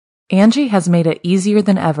Angie has made it easier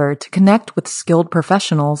than ever to connect with skilled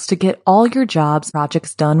professionals to get all your jobs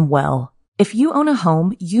projects done well. If you own a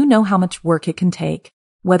home, you know how much work it can take,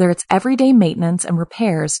 whether it's everyday maintenance and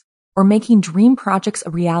repairs or making dream projects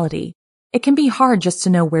a reality. It can be hard just to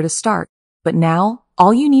know where to start, but now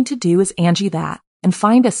all you need to do is Angie that and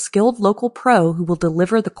find a skilled local pro who will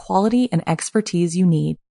deliver the quality and expertise you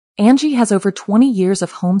need. Angie has over 20 years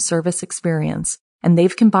of home service experience, and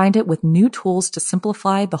they've combined it with new tools to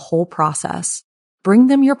simplify the whole process. Bring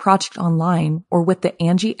them your project online or with the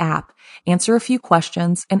Angie app, answer a few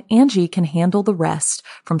questions, and Angie can handle the rest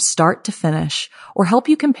from start to finish or help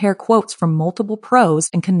you compare quotes from multiple pros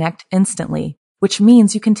and connect instantly, which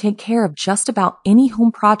means you can take care of just about any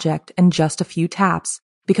home project in just a few taps.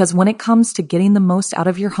 Because when it comes to getting the most out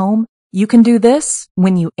of your home, you can do this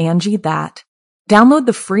when you Angie that. Download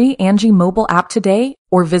the free Angie mobile app today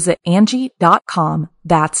or visit Angie.com.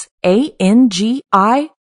 That's ANGI.com.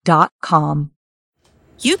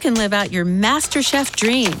 You can live out your MasterChef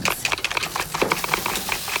dreams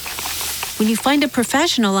when you find a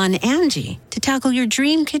professional on Angie to tackle your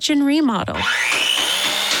dream kitchen remodel.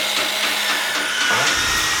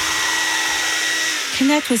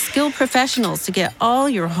 Connect with skilled professionals to get all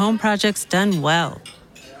your home projects done well.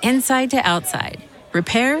 Inside to outside,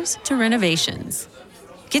 repairs to renovations.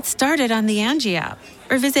 Get started on the Angie app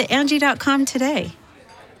or visit Angie.com today.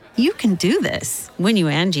 You can do this when you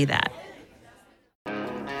Angie that.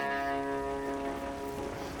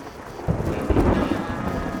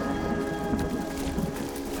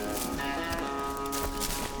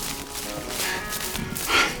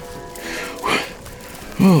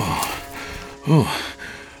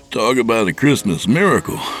 Talk about a Christmas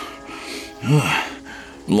miracle.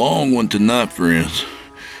 Long one tonight, friends.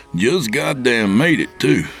 Just goddamn made it,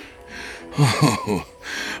 too.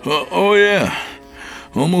 Oh, yeah.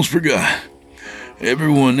 Almost forgot.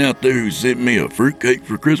 Everyone out there who sent me a fruitcake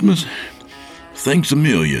for Christmas, thanks a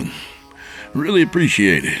million. Really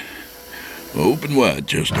appreciate it. Open wide,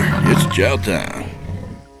 Chester. It's chow time.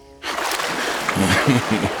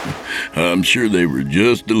 I'm sure they were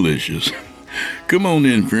just delicious. Come on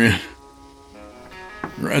in, friend.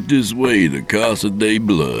 Right this way to Casa de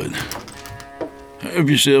Blood. Have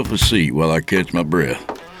yourself a seat while I catch my breath.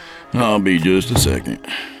 I'll be just a second.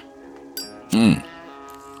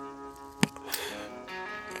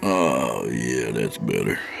 Oh, yeah, that's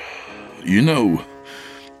better. You know,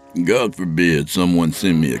 God forbid someone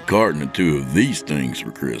send me a carton or two of these things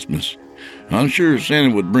for Christmas. I'm sure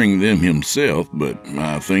Santa would bring them himself, but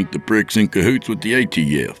I think the prick's in cahoots with the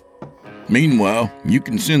ATF. Meanwhile, you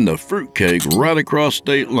can send the fruitcake right across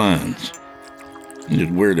state lines.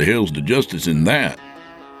 Just where the hell's the justice in that?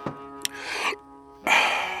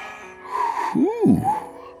 Whew.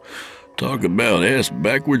 Talk about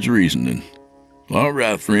ass-backwards reasoning. All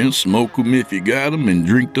right, friends, smoke 'em if you got 'em and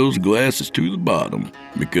drink those glasses to the bottom,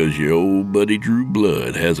 because your old buddy Drew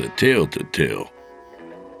Blood has a tale to tell.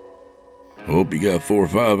 Hope you got 4 or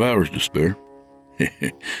 5 hours to spare.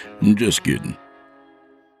 I'm just kidding.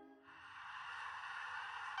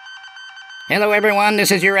 Hello everyone,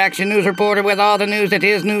 this is your Action News reporter with all the news that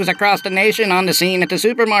is news across the nation on the scene at the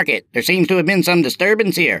supermarket. There seems to have been some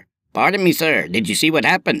disturbance here. Pardon me, sir, did you see what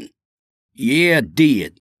happened? Yeah, I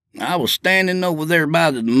did. I was standing over there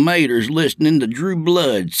by the tomatoes listening to Drew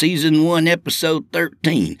Blood, Season 1, Episode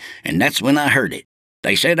 13, and that's when I heard it.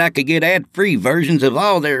 They said I could get ad-free versions of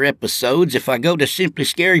all their episodes if I go to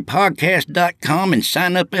simplyscarypodcast.com and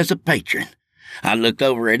sign up as a patron. I looked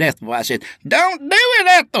over at Ethel. I said, "Don't do it,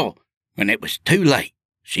 Ethel!" When it was too late.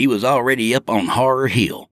 She was already up on Horror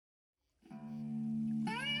Hill.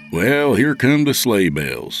 Well, here come the sleigh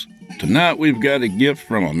bells. Tonight we've got a gift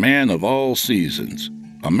from a man of all seasons.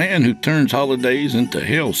 A man who turns holidays into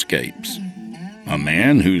hellscapes. A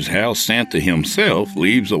man whose house Santa himself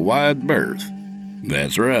leaves a wide berth.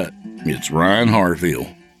 That's right, it's Ryan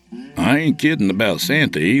Harfield. I ain't kidding about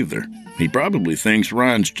Santa either. He probably thinks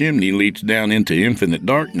Ryan's chimney leads down into infinite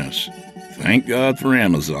darkness. Thank God for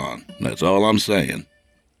Amazon, that's all I'm saying.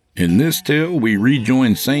 In this tale, we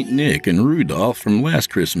rejoin St. Nick and Rudolph from last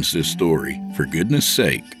Christmas's story, For Goodness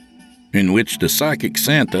Sake, in which the psychic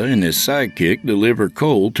Santa and his sidekick deliver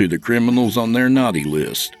coal to the criminals on their naughty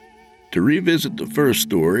list. To revisit the first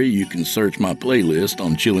story, you can search my playlist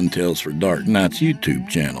on Chillin' Tales for Dark Nights YouTube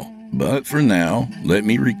channel. But for now, let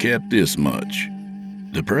me recap this much.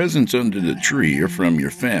 The presents under the tree are from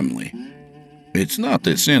your family. It's not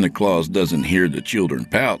that Santa Claus doesn't hear the children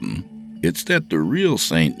pouting. It's that the real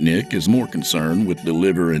St. Nick is more concerned with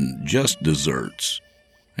delivering just desserts.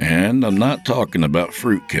 And I'm not talking about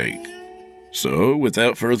fruitcake. So,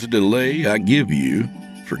 without further delay, I give you,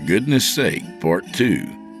 For Goodness Sake, Part 2,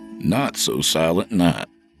 not so silent night.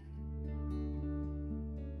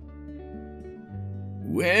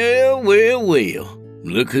 Well, well, well.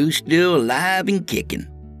 Look who's still alive and kicking.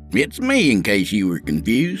 It's me, in case you were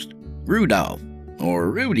confused. Rudolph,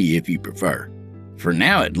 or Rudy if you prefer. For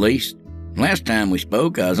now, at least. Last time we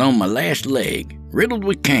spoke, I was on my last leg, riddled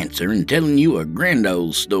with cancer, and telling you a grand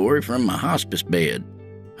old story from my hospice bed.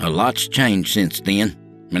 A lot's changed since then,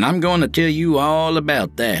 and I'm going to tell you all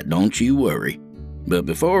about that, don't you worry. But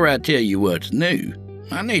before I tell you what's new,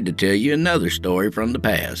 I need to tell you another story from the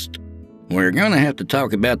past. We're going to have to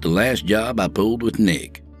talk about the last job I pulled with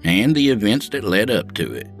Nick, and the events that led up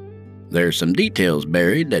to it. There's some details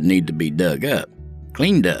buried that need to be dug up,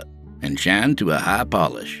 cleaned up, and shined to a high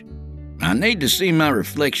polish. I need to see my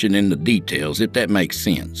reflection in the details, if that makes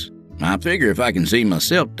sense. I figure if I can see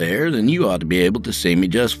myself there, then you ought to be able to see me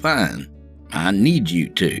just fine. I need you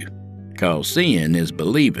to, 'cause seeing is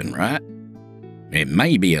believing, right? It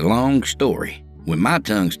may be a long story. When my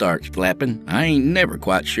tongue starts flapping, I ain't never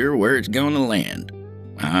quite sure where it's gonna land.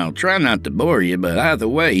 I'll try not to bore you, but either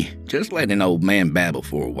way, just let an old man babble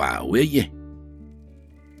for a while, will you?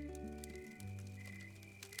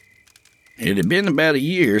 It had been about a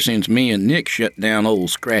year since me and Nick shut down old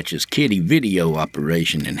Scratch's kitty video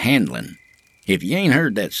operation and handling. If you ain't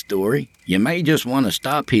heard that story, you may just want to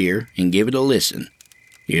stop here and give it a listen.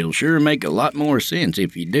 It'll sure make a lot more sense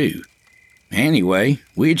if you do. Anyway,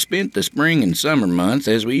 we'd spent the spring and summer months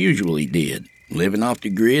as we usually did, living off the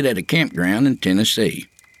grid at a campground in Tennessee.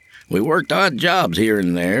 We worked odd jobs here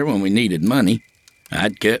and there when we needed money.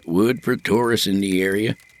 I'd cut wood for tourists in the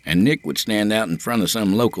area, and Nick would stand out in front of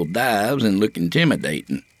some local dives and look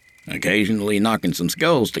intimidating, occasionally knocking some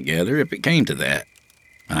skulls together if it came to that.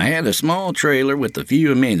 I had a small trailer with a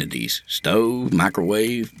few amenities, stove,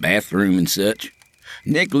 microwave, bathroom, and such.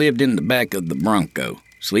 Nick lived in the back of the Bronco,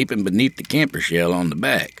 sleeping beneath the camper shell on the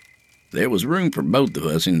back. There was room for both of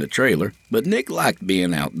us in the trailer, but Nick liked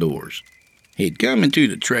being outdoors. He'd come into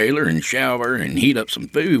the trailer and shower and heat up some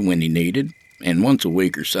food when he needed, and once a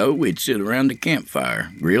week or so we'd sit around the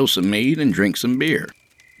campfire, grill some meat, and drink some beer.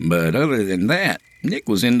 But other than that, Nick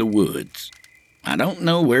was in the woods. I don't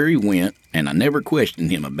know where he went, and I never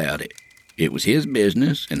questioned him about it. It was his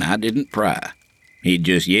business, and I didn't pry. He'd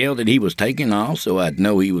just yell that he was taking off so I'd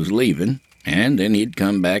know he was leaving, and then he'd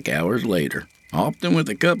come back hours later, often with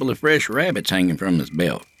a couple of fresh rabbits hanging from his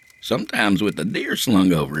belt, sometimes with a deer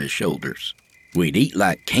slung over his shoulders. We'd eat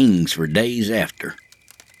like kings for days after.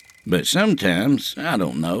 But sometimes, I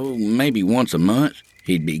don't know, maybe once a month,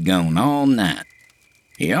 he'd be gone all night.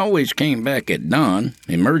 He always came back at dawn,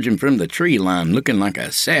 emerging from the tree line looking like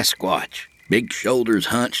a Sasquatch, big shoulders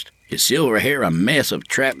hunched, his silver hair a mess of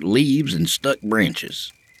trapped leaves and stuck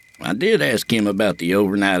branches. I did ask him about the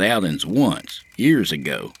overnight outings once, years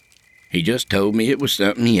ago. He just told me it was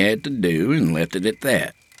something he had to do and left it at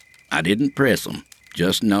that. I didn't press him,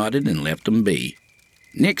 just nodded and left him be.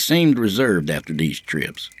 Nick seemed reserved after these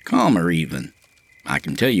trips, calmer even. I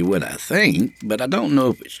can tell you what I think, but I don't know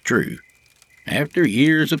if it's true. After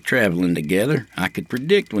years of traveling together, I could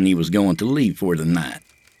predict when he was going to leave for the night.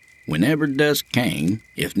 Whenever dusk came,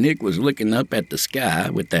 if Nick was looking up at the sky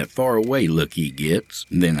with that far-away look he gets,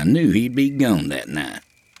 then I knew he'd be gone that night.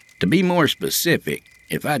 To be more specific,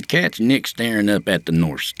 if I'd catch Nick staring up at the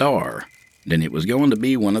North Star, then it was going to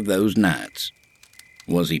be one of those nights.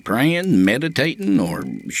 Was he praying, meditating, or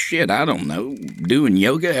shit, I don't know, doing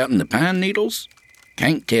yoga out in the pine needles?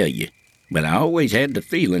 Can't tell you, but I always had the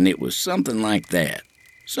feeling it was something like that.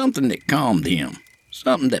 Something that calmed him.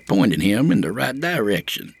 Something that pointed him in the right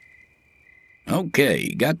direction.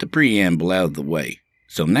 Okay, got the preamble out of the way.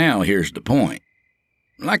 So now here's the point.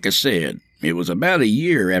 Like I said, it was about a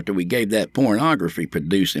year after we gave that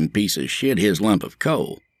pornography-producing piece of shit his lump of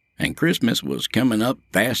coal, and Christmas was coming up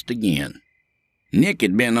fast again. Nick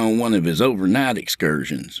had been on one of his overnight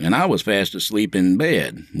excursions, and I was fast asleep in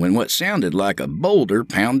bed when what sounded like a boulder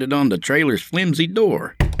pounded on the trailer's flimsy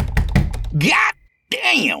door. God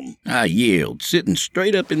damn! I yelled, sitting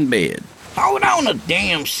straight up in bed. Hold on a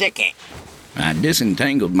damn second. I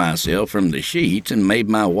disentangled myself from the sheets and made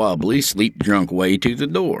my wobbly, sleep-drunk way to the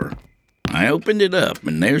door. I opened it up,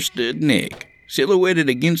 and there stood Nick, silhouetted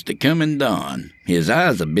against the coming dawn, his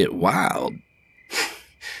eyes a bit wild.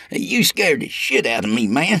 You scared the shit out of me,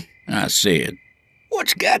 man, I said.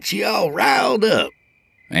 What's got you all riled up?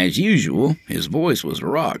 As usual, his voice was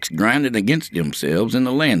rocks grinding against themselves in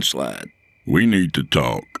the landslide. We need to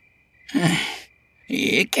talk.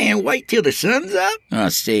 It can't wait till the sun's up, I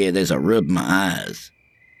said as I rubbed my eyes.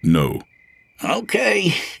 No.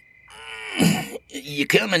 Okay. You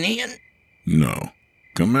coming in? No.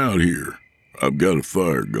 Come out here. I've got a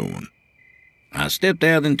fire going. I stepped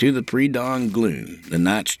out into the pre-dawn gloom. The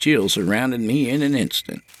night's chill surrounded me in an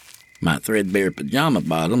instant. My threadbare pajama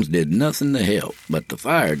bottoms did nothing to help, but the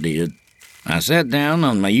fire did. I sat down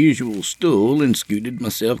on my usual stool and scooted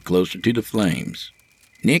myself closer to the flames.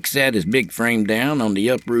 Nick sat his big frame down on the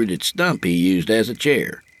uprooted stump he used as a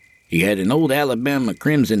chair. He had an old Alabama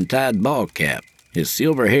Crimson Tide ball cap, his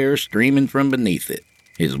silver hair streaming from beneath it.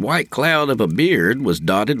 His white cloud of a beard was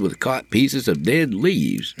dotted with caught pieces of dead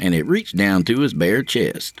leaves, and it reached down to his bare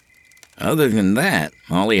chest. Other than that,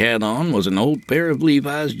 all he had on was an old pair of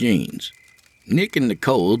Levi's jeans. Nick and the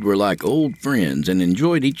cold were like old friends and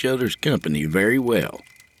enjoyed each other's company very well.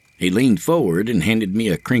 He leaned forward and handed me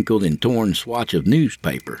a crinkled and torn swatch of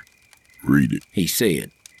newspaper. "Read it," he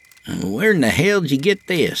said. "Where in the hell did you get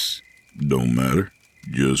this?" "Don't matter.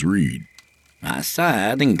 Just read." I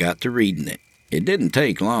sighed and got to reading it. It didn't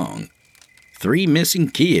take long. 3 missing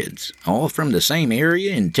kids, all from the same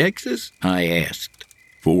area in Texas? I asked.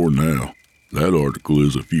 4 now. That article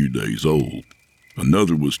is a few days old.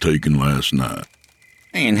 Another was taken last night.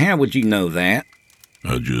 And how would you know that?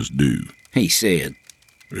 I just do, he said.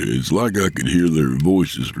 It's like I could hear their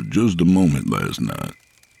voices for just a moment last night.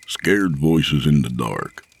 Scared voices in the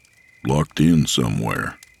dark. Locked in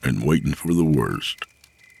somewhere and waiting for the worst.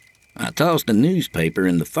 I tossed the newspaper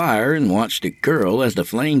in the fire and watched it curl as the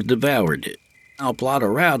flames devoured it. I'll plot a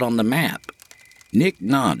route on the map. Nick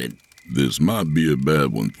nodded. This might be a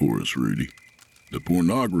bad one for us, Rudy. The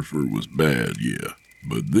pornographer was bad, yeah,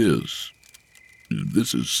 but this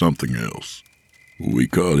is something else. We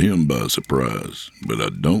caught him by surprise, but I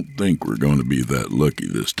don't think we're going to be that lucky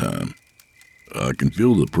this time. I can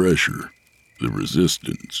feel the pressure, the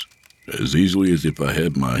resistance, as easily as if I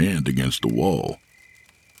had my hand against a wall.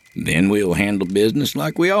 Then we'll handle business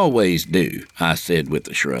like we always do, I said with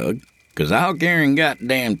a shrug, 'cause I'll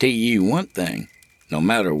guarantee you one thing. No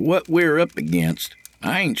matter what we're up against,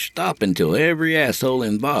 I ain't stopping till every asshole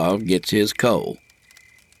involved gets his coal.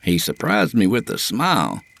 He surprised me with a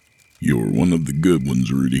smile. You're one of the good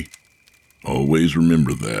ones, Rudy. Always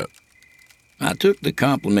remember that. I took the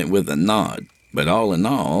compliment with a nod, but all in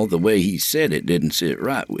all, the way he said it didn't sit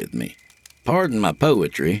right with me. Pardon my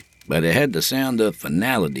poetry, but it had the sound of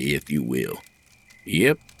finality, if you will.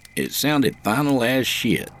 Yep, it sounded final as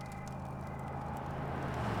shit.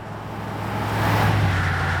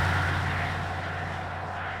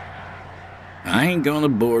 I ain't gonna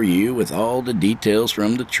bore you with all the details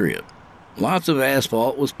from the trip. Lots of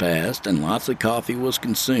asphalt was passed and lots of coffee was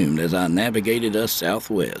consumed as I navigated us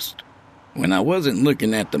southwest. When I wasn't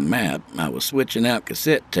looking at the map, I was switching out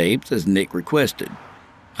cassette tapes as Nick requested.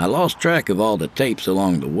 I lost track of all the tapes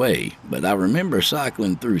along the way, but I remember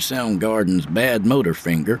cycling through Soundgarden's Bad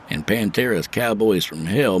Motorfinger and Pantera's Cowboys from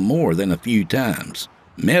Hell more than a few times.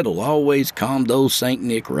 Metal always calmed old St.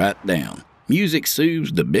 Nick right down. Music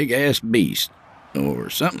soothes the big-ass beast, or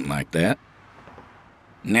something like that.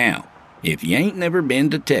 Now, if you ain't never been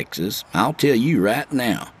to Texas, I'll tell you right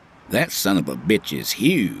now, that son of a bitch is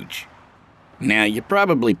huge. Now, you're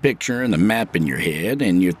probably picturing a map in your head,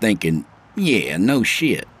 and you're thinking, yeah, no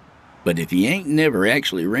shit. But if you ain't never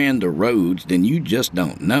actually ran the roads, then you just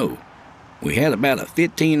don't know. We had about a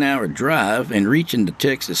 15-hour drive, and reaching the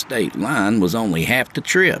Texas state line was only half the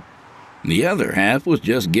trip. The other half was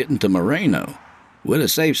just getting to Moreno. Would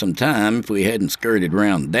have saved some time if we hadn't skirted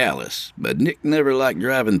around Dallas, but Nick never liked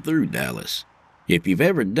driving through Dallas. If you've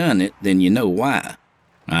ever done it, then you know why.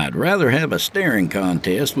 I'd rather have a staring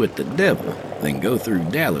contest with the devil than go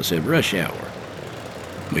through Dallas at rush hour.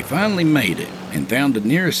 We finally made it and found the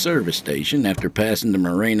nearest service station after passing the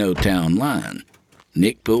Moreno town line.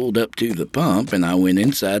 Nick pulled up to the pump and I went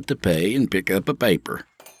inside to pay and pick up a paper.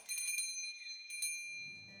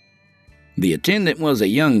 The attendant was a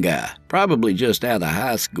young guy, probably just out of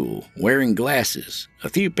high school, wearing glasses, a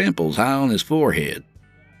few pimples high on his forehead.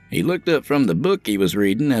 He looked up from the book he was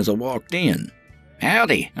reading as I walked in.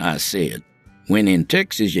 "Howdy," I said. When in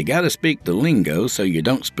Texas, you gotta speak the lingo so you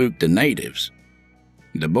don't spook the natives.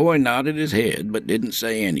 The boy nodded his head but didn't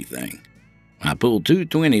say anything. I pulled 2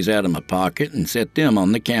 20s out of my pocket and set them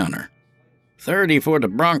on the counter. 30 for the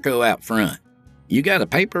Bronco out front. You got a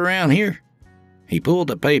paper around here? He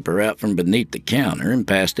pulled a paper out from beneath the counter and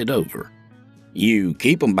passed it over. You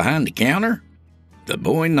keep 'em behind the counter? The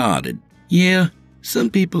boy nodded. Yeah, some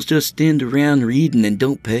people just stand around reading and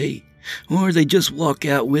don't pay. Or they just walk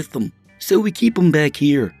out with them. So we keep 'em back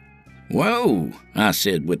here. Whoa, I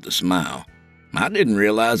said with a smile. I didn't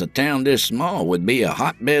realize a town this small would be a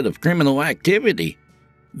hotbed of criminal activity.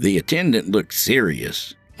 The attendant looked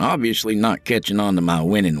serious, obviously not catching on to my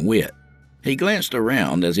winning wit. He glanced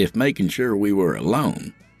around as if making sure we were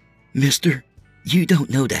alone. Mister, You don't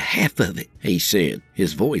know the half of it, he said,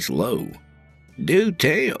 his voice low. Do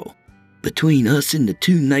tell. Between us and the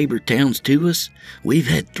 2 neighbor towns to us, we've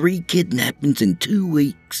had 3 kidnappings in 2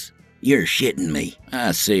 weeks. You're shitting me,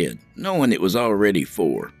 I said, knowing it was already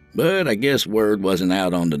 4, but I guess word wasn't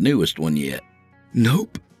out on the newest one yet.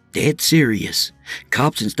 Nope, dead serious.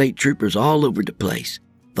 Cops and state troopers all over the place.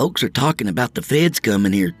 Folks are talking about the feds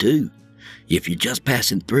coming here too. If you're just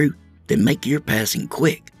passing through, then make your passing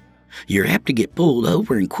quick. You're apt to get pulled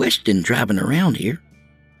over and questioned driving around here.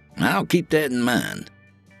 I'll keep that in mind.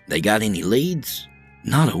 They got any leads?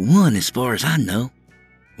 Not a one as far as I know.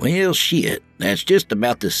 Well, shit, that's just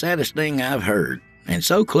about the saddest thing I've heard, and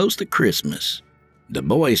so close to Christmas. The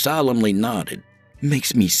boy solemnly nodded.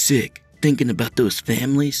 Makes me sick thinking about those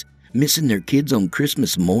families missing their kids on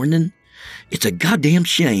Christmas morning. It's a goddamn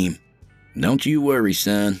shame. Don't you worry,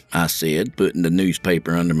 son, I said, putting the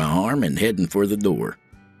newspaper under my arm and heading for the door.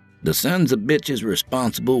 The sons of bitches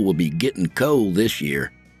responsible will be getting cold this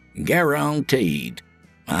year. Guaranteed.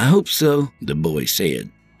 I hope so, the boy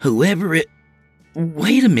said. Whoever it...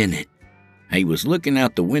 Wait a minute. He was looking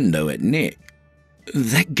out the window at Nick.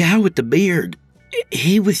 That guy with the beard,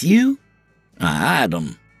 he with you? I eyed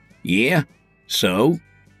him. Yeah, so?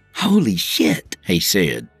 Holy shit, he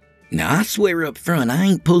said. Now I swear up front I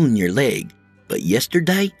ain't pulling your leg, but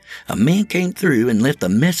yesterday a man came through and left a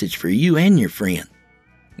message for you and your friend.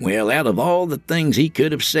 Well, out of all the things he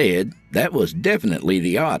could have said, that was definitely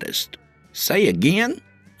the oddest. Say again?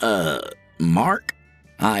 Mark?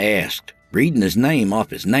 I asked, reading his name off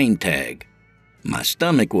his name tag. My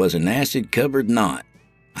stomach was an acid-covered knot.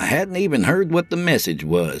 I hadn't even heard what the message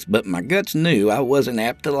was, but my guts knew I wasn't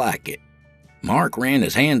apt to like it. Mark ran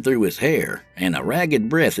his hand through his hair, and a ragged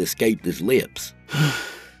breath escaped his lips.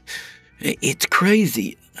 It's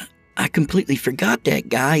crazy. I completely forgot that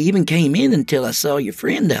guy even came in until I saw your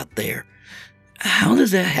friend out there. How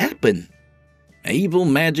does that happen? Evil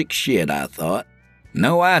magic shit, I thought.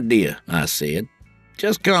 No idea, I said.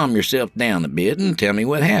 Just calm yourself down a bit and tell me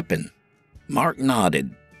what happened. Mark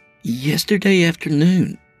nodded. Yesterday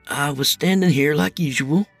afternoon, I was standing here like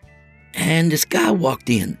usual, and this guy walked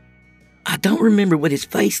in. I don't remember what his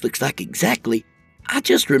face looks like exactly. I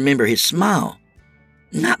just remember his smile.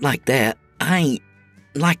 Not like that. I ain't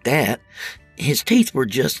like that. His teeth were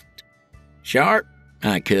just... Sharp,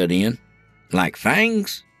 I cut in. Like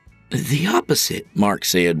fangs? The opposite, Mark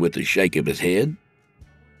said with a shake of his head.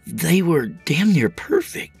 They were damn near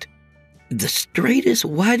perfect. The straightest,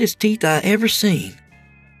 whitest teeth I ever seen.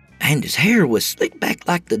 And his hair was slicked back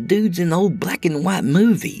like the dudes in old black and white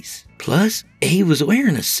movies. Plus, he was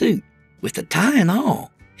wearing a suit, with a tie and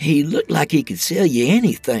all. He looked like he could sell you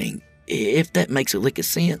anything, if that makes a lick of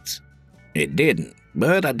sense. It didn't,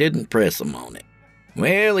 but I didn't press him on it.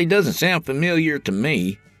 Well, he doesn't sound familiar to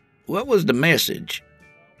me. What was the message?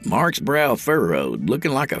 Mark's brow furrowed,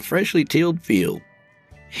 looking like a freshly tilled field.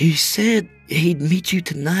 He said he'd meet you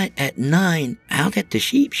tonight at 9 out at the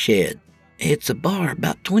sheep shed. It's a bar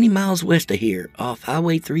about 20 miles west of here, off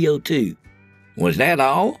Highway 302. Was that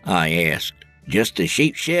all? I asked. Just the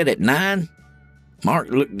sheep shed at 9? Mark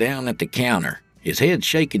looked down at the counter, his head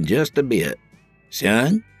shaking just a bit.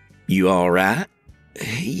 Son, you all right?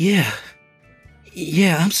 Yeah,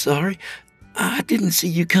 I'm sorry. I didn't see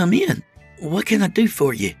you come in. What can I do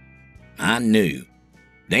for you? I knew.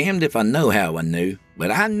 Damned if I know how I knew, but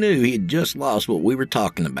I knew he'd just lost what we were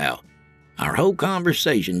talking about. Our whole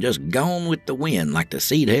conversation just gone with the wind like the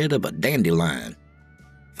seed head of a dandelion.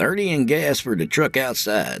 30 in gas for the truck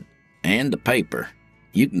outside, and the paper.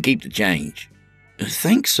 You can keep the change.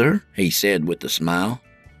 Thanks, sir, he said with a smile.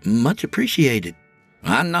 Much appreciated.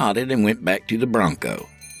 I nodded and went back to the Bronco.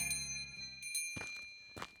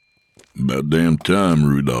 About damn time,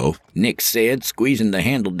 Rudolph, Nick said, squeezing the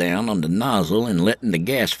handle down on the nozzle and letting the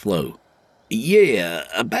gas flow. Yeah,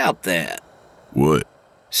 about that. What?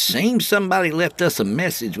 Seems somebody left us a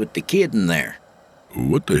message with the kid in there.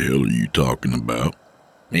 What the hell are you talking about?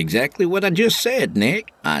 Exactly what I just said,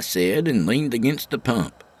 Nick, I said and leaned against the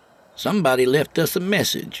pump. Somebody left us a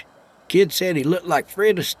message. Kid said he looked like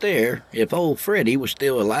Fred Astaire if old Freddy was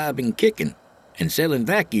still alive and kicking, and selling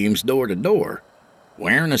vacuums door to door.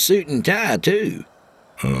 Wearing a suit and tie, too.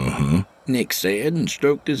 Uh-huh, Nick said and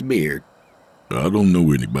stroked his beard. I don't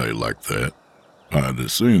know anybody like that. I'd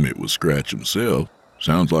assume it was Scratch himself.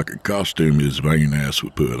 Sounds like a costume his vain ass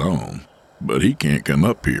would put on. But he can't come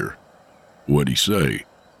up here. What'd he say?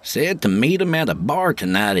 Said to meet him at a bar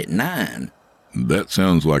tonight at 9. That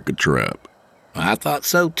sounds like a trap. I thought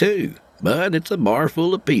so too, but it's a bar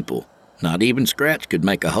full of people. Not even Scratch could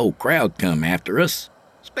make a whole crowd come after us,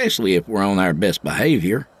 especially if we're on our best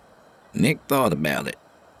behavior. Nick thought about it.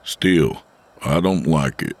 Still, I don't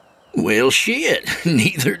like it. Well, shit,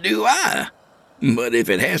 neither do I. But if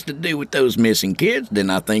it has to do with those missing kids, then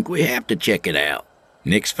I think we have to check it out.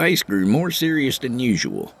 Nick's face grew more serious than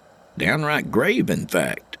usual. Downright grave, in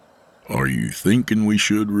fact. Are you thinking we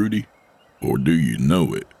should, Rudy? Or do you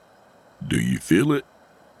know it? Do you feel it?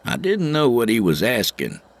 I didn't know what he was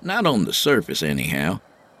asking, not on the surface anyhow.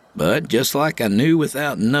 But just like I knew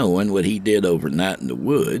without knowing what he did overnight in the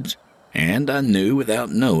woods, and I knew without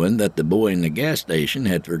knowing that the boy in the gas station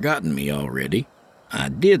had forgotten me already, I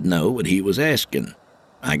did know what he was asking.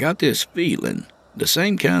 I got this feeling, the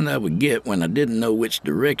same kind I would get when I didn't know which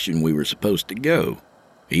direction we were supposed to go,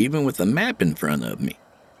 even with a map in front of me.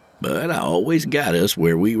 But I always got us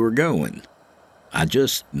where we were going. I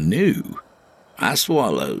just knew. I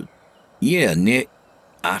swallowed. Yeah, Nick,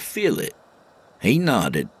 I feel it. He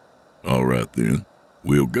nodded. All right then,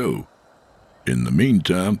 we'll go. In the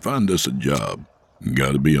meantime, find us a job.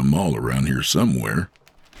 Gotta be a mall around here somewhere.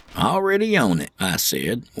 Already on it, I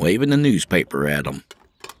said, waving the newspaper at him.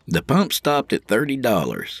 The pump stopped at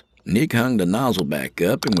 $30. Nick hung the nozzle back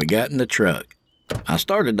up and we got in the truck. I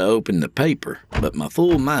started to open the paper, but my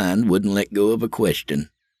full mind wouldn't let go of a question.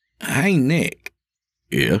 Hey, Nick.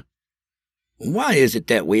 Yeah? Why is it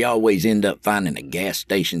that we always end up finding a gas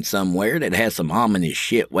station somewhere that has some ominous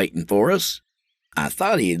shit waiting for us? I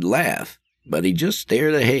thought he'd laugh, but he just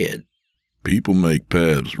stared ahead. People make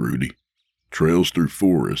paths, Rudy. Trails through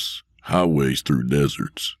forests, highways through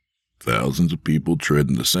deserts. Thousands of people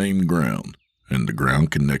treading the same ground, and the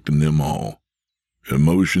ground connecting them all.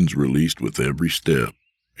 Emotions released with every step,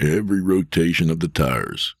 every rotation of the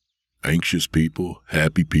tires. Anxious people,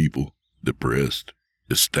 happy people, depressed,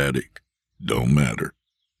 ecstatic, don't matter.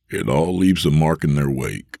 It all leaves a mark in their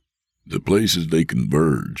wake. The places they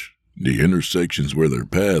converge, the intersections where their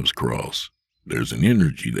paths cross, there's an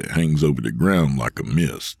energy that hangs over the ground like a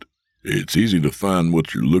mist. It's easy to find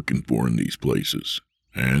what you're looking for in these places,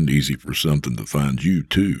 and easy for something to find you,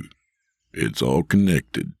 too. It's all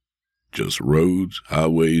connected. Just roads,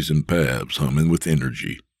 highways, and paths humming with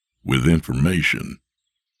energy, with information.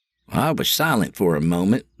 I was silent for a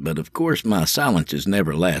moment, but of course my silences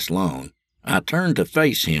never last long. I turned to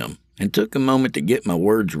face him and took a moment to get my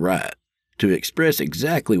words right, to express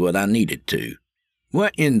exactly what I needed to.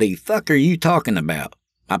 What in the fuck are you talking about?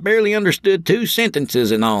 I barely understood 2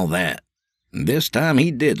 sentences and all that. This time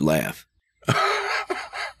he did laugh.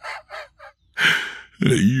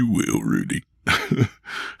 You will, Rudy.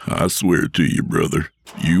 I swear to you, brother,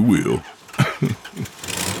 you will.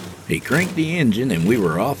 He cranked the engine and we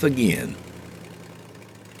were off again.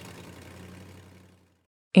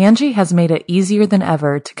 Angie has made it easier than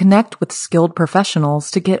ever to connect with skilled professionals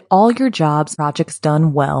to get all your jobs projects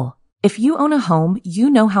done well. If you own a home, you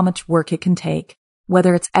know how much work it can take,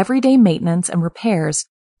 whether it's everyday maintenance and repairs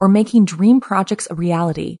or making dream projects a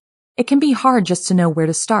reality. It can be hard just to know where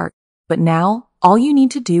to start, but now all you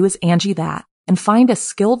need to do is Angie that and find a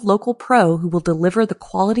skilled local pro who will deliver the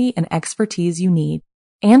quality and expertise you need.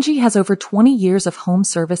 Angie has over 20 years of home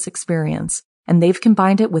service experience, and they've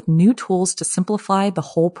combined it with new tools to simplify the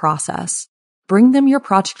whole process. Bring them your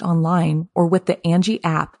project online or with the Angie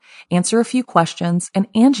app, answer a few questions, and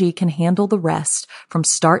Angie can handle the rest from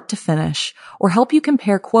start to finish, or help you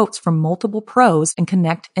compare quotes from multiple pros and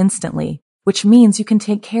connect instantly, which means you can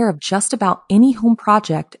take care of just about any home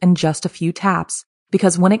project in just a few taps.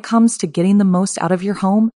 Because when it comes to getting the most out of your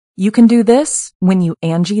home, you can do this when you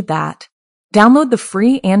Angie that. Download the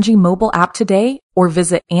free Angie mobile app today or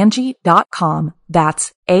visit Angie.com.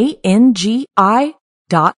 That's ANGI.com.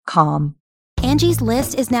 Angie's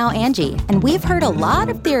List is now Angie, and we've heard a lot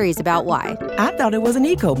of theories about why. I thought it was an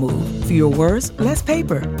eco move. Fewer words, less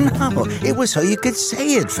paper. No, it was so you could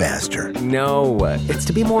say it faster. No, it's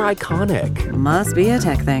to be more iconic. Must be a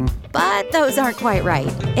tech thing. But those aren't quite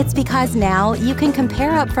right. It's because now you can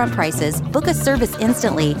compare upfront prices, book a service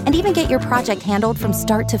instantly, and even get your project handled from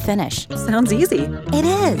start to finish. Sounds easy. It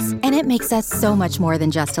is, and it makes us so much more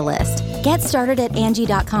than just a list. Get started at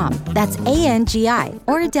Angie.com. That's ANGI,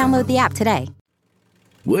 or download the app today.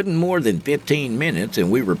 Wouldn't more than 15 minutes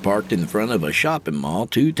and we were parked in front of a shopping mall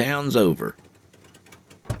 2 towns over.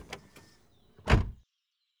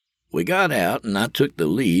 We got out and I took the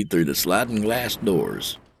lead through the sliding glass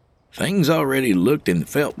doors. Things already looked and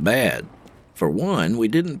felt bad. For one, we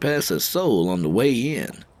didn't pass a soul on the way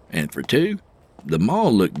in. And for 2, the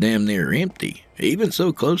mall looked damn near empty, even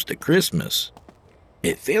so close to Christmas.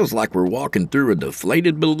 It feels like we're walking through a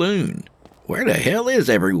deflated balloon. Where the hell is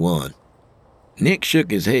everyone? Nick shook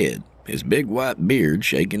his head, his big white beard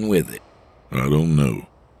shaking with it. I don't know.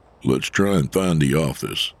 Let's try and find the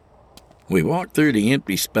office. We walked through the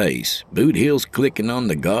empty space, boot heels clicking on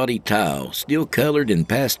the gaudy tile, still colored in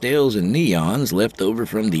pastels and neons left over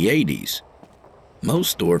from the 80s.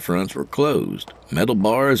 Most storefronts were closed, metal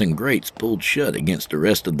bars and grates pulled shut against the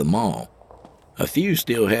rest of the mall. A few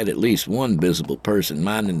still had at least one visible person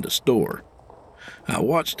minding the store. I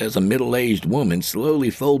watched as a middle-aged woman slowly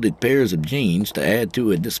folded pairs of jeans to add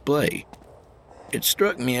to a display. It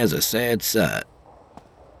struck me as a sad sight.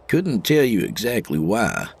 Couldn't tell you exactly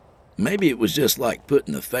why. Maybe it was just like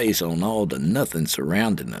putting a face on all the nothing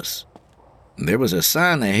surrounding us. There was a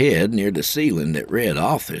sign ahead near the ceiling that read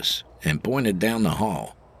office and pointed down the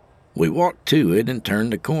hall. We walked to it and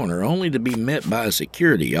turned the corner only to be met by a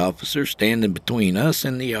security officer standing between us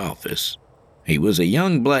and the office. He was a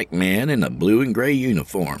young black man in a blue and gray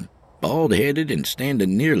uniform, bald-headed and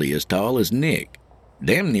standing nearly as tall as Nick.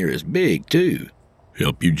 Damn near as big, too.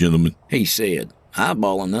 "Help you, gentlemen?" he said,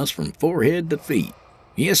 eyeballing us from forehead to feet.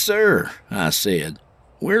 "Yes, sir," I said.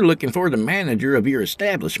 "We're looking for the manager of your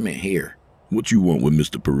establishment here." "What you want with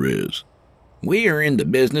Mr. Perez?" "We are in the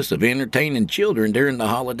business of entertaining children during the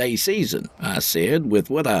holiday season," I said, with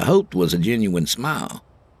what I hoped was a genuine smile.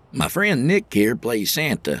 "My friend Nick here plays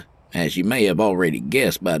Santa, as you may have already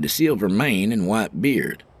guessed by the silver mane and white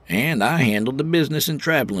beard, and I handle the business and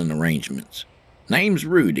traveling arrangements. Name's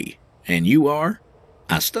Rudy, and you are?"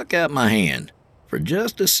 I stuck out my hand. For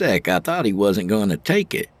just a sec, I thought he wasn't going to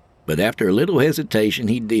take it, but after a little hesitation,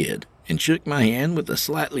 he did, and shook my hand with a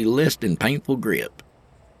slightly less than painful grip.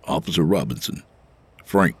 "Officer Robinson.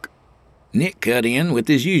 Frank." Nick cut in with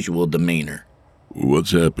his usual demeanor.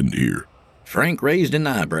 "What's happened here?" Frank raised an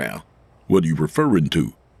eyebrow. "What are you referring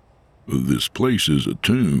to?" "This place is a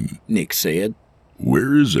tomb," Nick said.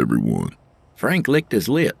 "Where is everyone?" Frank licked his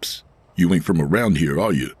lips. "You ain't from around here,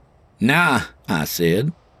 are you?" "Nah," I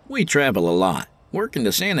said. "We travel a lot, working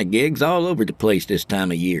the Santa gigs all over the place this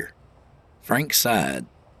time of year." Frank sighed.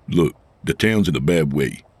 "Look, the town's in a bad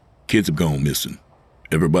way. Kids have gone missing.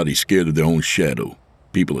 Everybody's scared of their own shadow.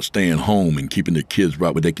 People are staying home and keeping their kids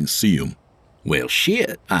right where they can see them." "Well,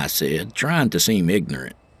 shit," I said, trying to seem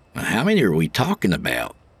ignorant. "How many are we talking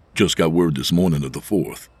about?" "Just got word this morning of the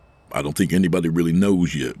 4th. I don't think anybody really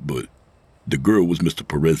knows yet, but the girl was Mr.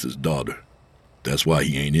 Perez's daughter. That's why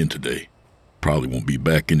he ain't in today. Probably won't be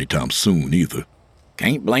back anytime soon either."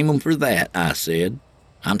 "Can't blame him for that," I said.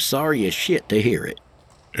 "I'm sorry as shit to hear it."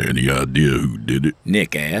 "Any idea who did it?"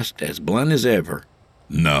 Nick asked, as blunt as ever.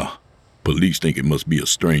 "Nah. Police think it must be a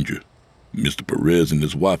stranger. Mr. Perez and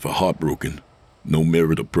his wife are heartbroken. No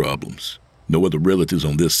marital problems. No other relatives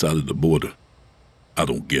on this side of the border. I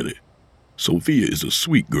don't get it. Sophia is a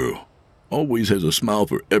sweet girl. Always has a smile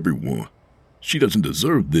for everyone. She doesn't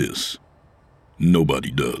deserve this. Nobody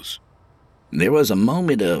does." There was a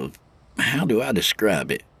moment of, how do I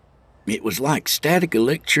describe it? It was like static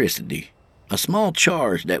electricity. A small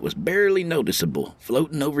charge that was barely noticeable,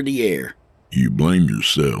 floating over the air. "You blame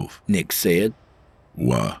yourself," Nick said.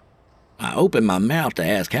 "Why?" I opened my mouth to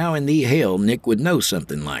ask how in the hell Nick would know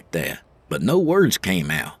something like that, but no words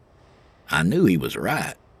came out. I knew he was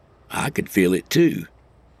right. I could feel it too.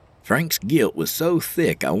 Frank's guilt was so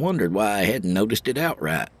thick I wondered why I hadn't noticed it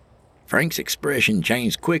outright. Frank's expression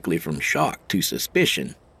changed quickly from shock to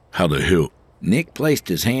suspicion. "How the hell?" Nick placed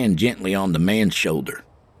his hand gently on the man's shoulder.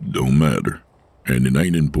 "Don't matter, and it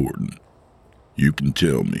ain't important. You can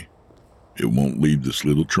tell me. It won't leave this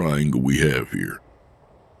little triangle we have here.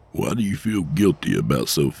 Why do you feel guilty about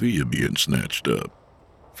Sophia being snatched up?"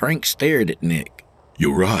 Frank stared at Nick.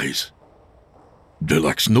 "Your eyes. They're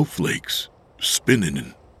like snowflakes, spinning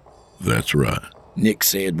and—" "That's right," Nick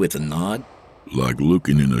said with a nod. "Like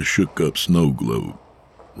looking in a shook-up snow globe.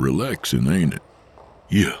 Relaxing, ain't it?"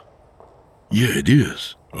 Yeah, it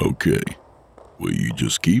is." "Okay. Well, you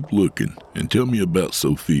just keep looking and tell me about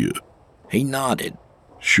Sophia." He nodded.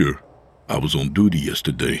 "Sure. I was on duty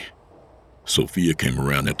yesterday. Sophia came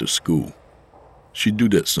around after school. She'd do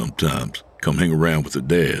that sometimes, come hang around with her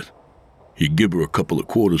dad. He'd give her a couple of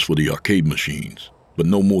quarters for the arcade machines, but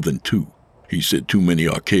no more than 2. He said too many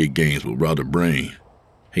arcade games would rot her brain."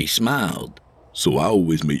 He smiled. "So I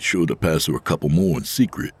always made sure to pass her a couple more in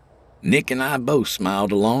secret." Nick and I both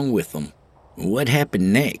smiled along with him. "What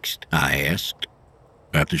happened next?" I asked.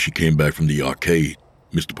 "After she came back from the arcade,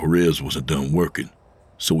 Mr. Perez wasn't done working,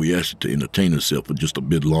 so we asked her to entertain herself for just a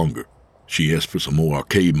bit longer. She asked for some more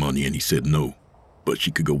arcade money and he said no, but she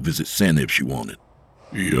could go visit Santa if she wanted."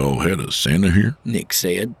 "Y'all had a Santa here?" Nick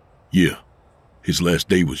said. "Yeah. His last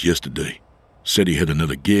day was yesterday. Said he had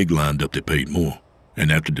another gig lined up that paid more.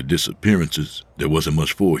 And after the disappearances, there wasn't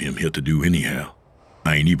much for him here to do anyhow.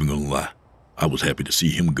 I ain't even gonna lie. I was happy to see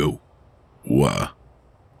him go." "Why?"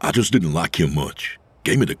 "I just didn't like him much.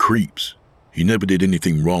 Gave me the creeps. He never did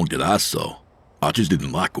anything wrong that I saw. I just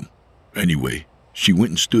didn't like him. Anyway, she went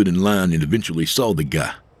and stood in line and eventually saw the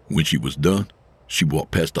guy. When she was done, she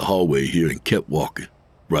walked past the hallway here and kept walking,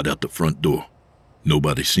 right out the front door.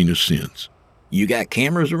 Nobody's seen her since. You got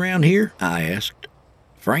cameras around here? I asked.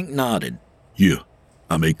 Frank nodded. Yeah,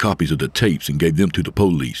 I made copies of the tapes and gave them to the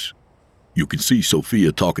police. You can see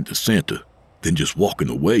Sophia talking to Santa, then just walking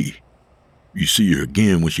away. You see her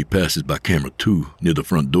again when she passes by camera 2 near the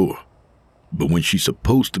front door. But when she's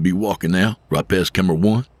supposed to be walking out, right past camera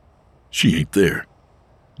 1, she ain't there.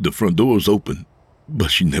 The front door's open,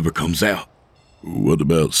 but she never comes out. What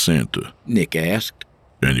about Santa? Nick asked.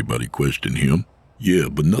 Anybody question him? Yeah,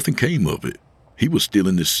 but nothing came of it. He was still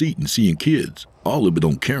in his seat and seeing kids, all of it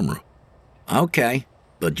on camera. Okay,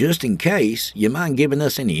 but just in case, you mind giving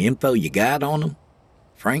us any info you got on him?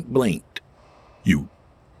 Frank blinked. You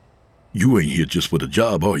ain't here just for the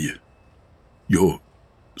job, are you? You're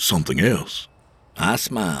something else. I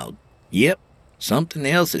smiled. Yep, something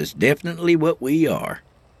else is definitely what we are.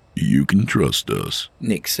 You can trust us,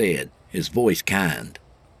 Nick said, his voice kind.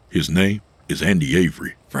 His name is Andy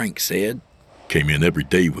Avery, Frank said. Came in every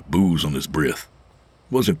day with booze on his breath.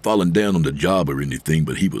 Wasn't falling down on the job or anything,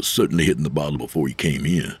 but he was certainly hitting the bottle before he came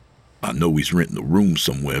in. I know he's renting a room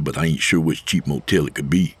somewhere, but I ain't sure which cheap motel it could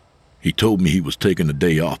be. He told me he was taking a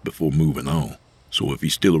day off before moving on, so if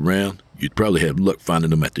he's still around, you'd probably have luck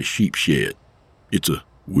finding him at the sheep shed.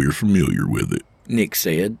 We're familiar with it, Nick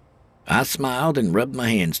said. I smiled and rubbed my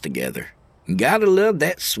hands together. Gotta love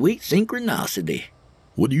that sweet synchronicity.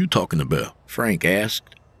 What are you talking about? Frank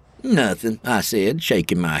asked. Nothing, I said,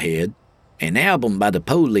 shaking my head. An album by the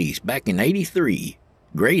Police back in '83.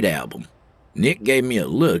 Great album. Nick gave me a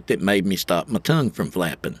look that made me stop my tongue from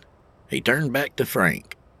flapping. He turned back to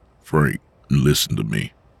Frank. Frank, listen to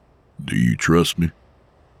me. Do you trust me?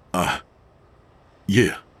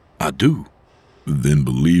 Yeah, I do. Then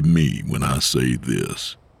believe me when I say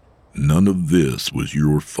this. None of this was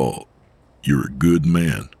your fault. You're a good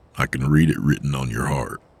man. I can read it written on your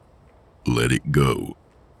heart. Let it go.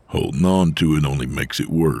 Holding on to it only makes it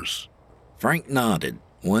worse. Frank nodded.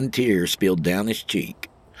 One tear spilled down his cheek.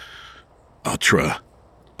 I'll try.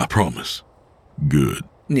 I promise. Good,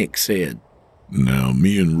 Nick said. Now,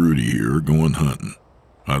 me and Rudy here are going hunting.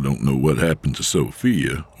 I don't know what happened to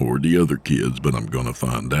Sophia or the other kids, but I'm gonna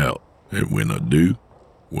find out. And when I do,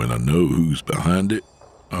 when I know who's behind it,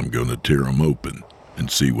 I'm gonna tear 'em open and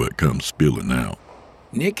see what comes spilling out.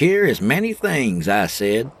 Nick here is many things, I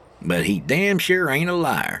said, but he damn sure ain't a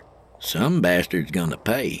liar. Some bastard's gonna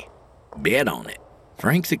pay. Bet on it.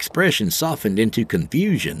 Frank's expression softened into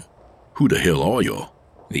confusion. Who the hell are y'all?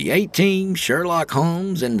 The A-Team, Sherlock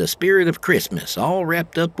Holmes, and the Spirit of Christmas, all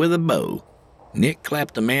wrapped up with a bow. Nick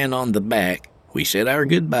clapped the man on the back, we said our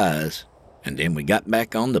goodbyes, and then we got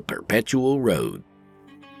back on the perpetual road.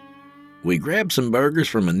 We grabbed some burgers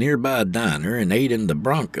from a nearby diner and ate in the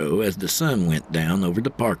Bronco as the sun went down over the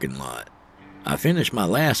parking lot. I finished my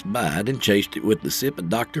last bite and chased it with the sip of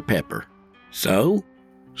Dr. Pepper. So?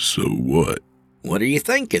 So what? What are you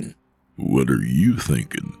thinking? What are you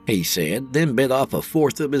thinking? He said, then bit off a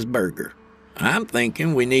fourth of his burger. I'm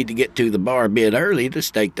thinking we need to get to the bar a bit early to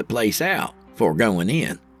stake the place out before going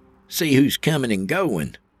in. See who's coming and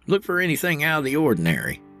going. Look for anything out of the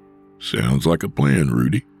ordinary. Sounds like a plan,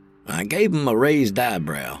 Rudy. I gave him a raised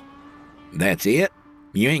eyebrow. That's it?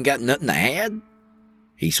 You ain't got nothing to add?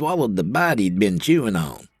 He swallowed the bite he'd been chewing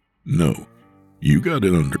on. No, you got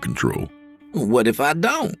it under control. What if I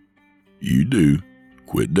don't? You do.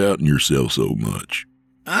 Quit doubting yourself so much.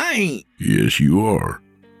 I ain't. Yes, you are.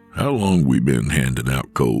 How long we been handing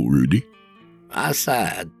out coal, Rudy? I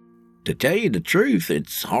sighed. To tell you the truth,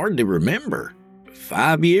 it's hard to remember.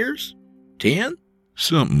 5 years? 10?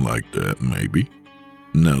 Something like that, maybe.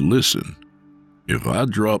 Now listen, if I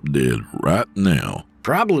drop dead right now...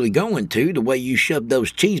 Probably going to, the way you shoved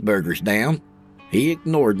those cheeseburgers down. He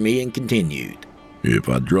ignored me and continued. If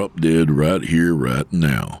I drop dead right here, right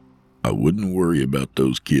now, I wouldn't worry about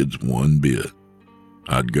those kids one bit.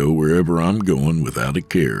 I'd go wherever I'm going without a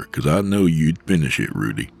care, 'cause I know you'd finish it,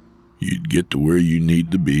 Rudy. You'd get to where you need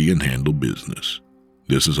to be and handle business.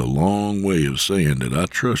 This is a long way of saying that I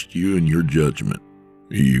trust you and your judgment.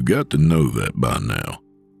 You got to know that by now.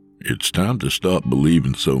 It's time to stop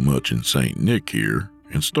believing so much in St. Nick here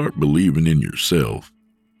and start believing in yourself.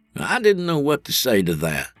 I didn't know what to say to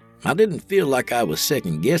that. I didn't feel like I was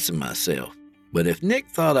second-guessing myself. But if Nick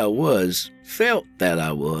thought I was, felt that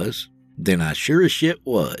I was, then I sure as shit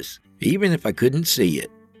was, even if I couldn't see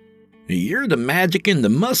it. You're the magic and the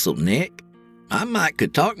muscle, Nick. I might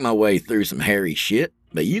could talk my way through some hairy shit,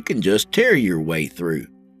 but you can just tear your way through.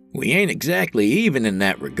 We ain't exactly even in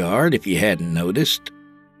that regard, if you hadn't noticed.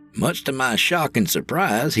 Much to my shock and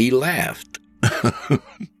surprise, he laughed.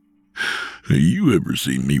 You ever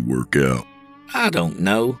seen me work out? I don't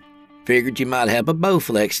know. Figured you might have a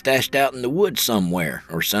Bowflex stashed out in the woods somewhere,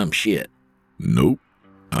 or some shit. Nope.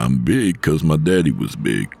 I'm big 'cause my daddy was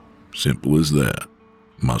big. Simple as that.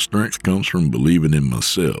 My strength comes from believing in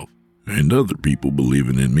myself, and other people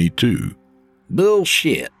believing in me too.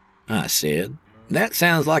 Bullshit, I said. That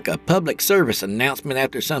sounds like a public service announcement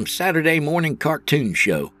after some Saturday morning cartoon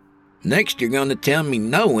show. Next you're going to tell me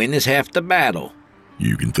knowing is half the battle.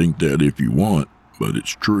 You can think that if you want, but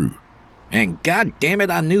it's true. And goddamn it,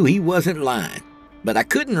 I knew he wasn't lying. But I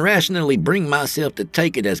couldn't rationally bring myself to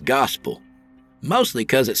take it as gospel. Mostly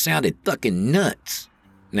 'cause it sounded fucking nuts.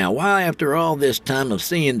 Now why, after all this time of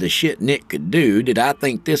seeing the shit Nick could do, did I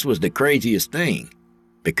think this was the craziest thing?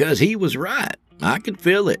 Because he was right. I could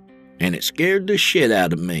feel it. And it scared the shit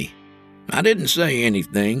out of me. I didn't say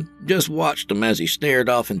anything, just watched him as he stared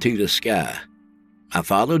off into the sky. I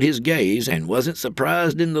followed his gaze and wasn't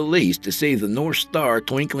surprised in the least to see the North Star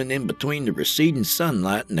twinkling in between the receding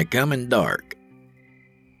sunlight and the coming dark.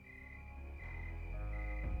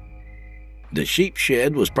 The sheep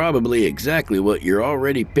shed was probably exactly what you're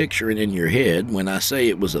already picturing in your head when I say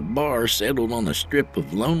it was a bar settled on a strip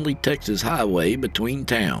of lonely Texas highway between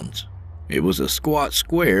towns. It was a squat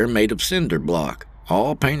square made of cinder block,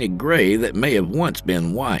 all painted gray that may have once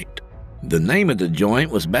been white. The name of the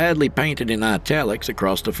joint was badly painted in italics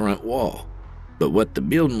across the front wall, but what the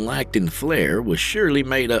building lacked in flair was surely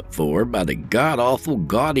made up for by the god-awful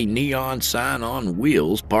gaudy neon sign on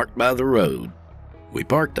wheels parked by the road. We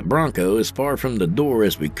parked the Bronco as far from the door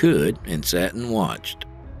as we could and sat and watched.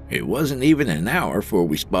 It wasn't even an hour before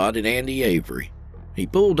we spotted Andy Avery. He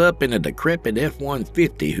pulled up in a decrepit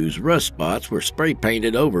F-150 whose rust spots were spray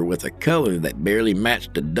painted over with a color that barely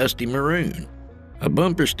matched a dusty maroon. A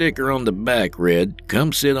bumper sticker on the back read,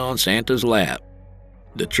 "Come sit on Santa's lap."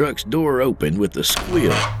 The truck's door opened with a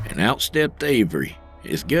squeal, and out stepped Avery,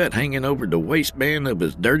 his gut hanging over the waistband of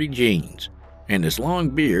his dirty jeans, and his long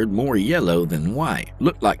beard, more yellow than white,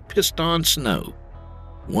 looked like pissed-on snow.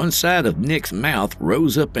 One side of Nick's mouth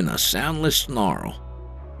rose up in a soundless snarl.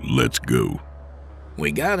 Let's go.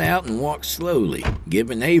 We got out and walked slowly,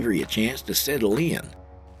 giving Avery a chance to settle in.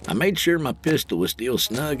 I made sure my pistol was still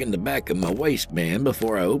snug in the back of my waistband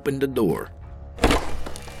before I opened the door.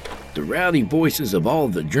 The rowdy voices of all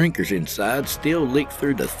the drinkers inside still leaked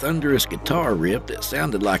through the thunderous guitar riff that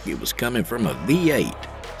sounded like it was coming from a V8.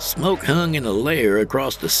 Smoke hung in a layer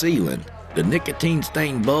across the ceiling, the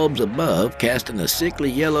nicotine-stained bulbs above casting a sickly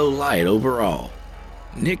yellow light over all.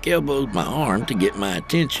 Nick elbowed my arm to get my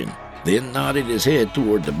attention, then nodded his head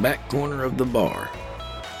toward the back corner of the bar.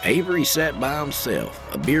 Avery sat by himself,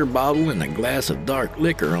 a beer bottle and a glass of dark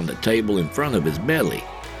liquor on the table in front of his belly.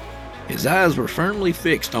 His eyes were firmly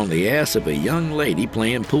fixed on the ass of a young lady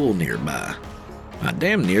playing pool nearby. I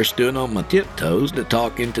damn near stood on my tiptoes to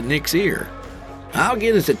talk into Nick's ear. "I'll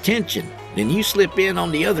get his attention, then you slip in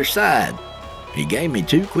on the other side." He gave me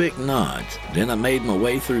 2 quick nods, then I made my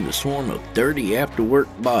way through the swarm of dirty after-work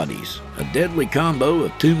bodies, a deadly combo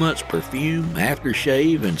of too much perfume,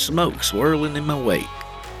 aftershave, and smoke swirling in my wake.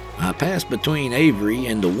 I passed between Avery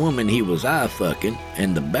and the woman he was eye-fucking,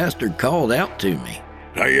 and the bastard called out to me.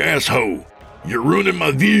 "Hey, asshole, you're ruining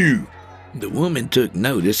my view." The woman took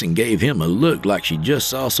notice and gave him a look like she just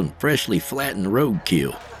saw some freshly flattened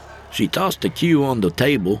roadkill. She tossed a cue on the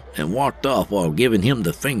table and walked off while giving him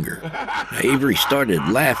the finger. Avery started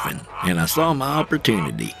laughing, and I saw my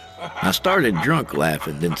opportunity. I started drunk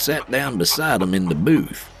laughing, then sat down beside him in the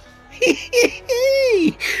booth.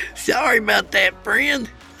 "Sorry about that, friend.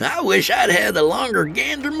 I wish I'd had a longer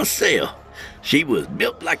gander myself. She was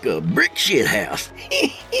built like a brick shithouse."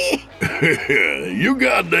 You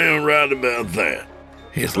goddamn right about that.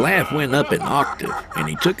 His laugh went up an octave, and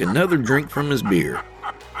he took another drink from his beer.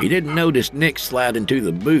 He didn't notice Nick slide into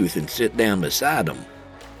the booth and sit down beside him.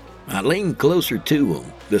 I leaned closer to him,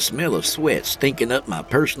 the smell of sweat stinking up my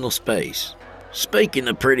personal space. "Speaking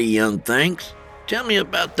of pretty young things, tell me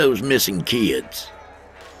about those missing kids."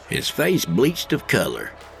 His face bleached of color.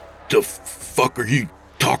 "The fuck are you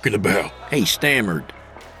talking about?" He stammered.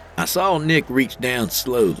 I saw Nick reach down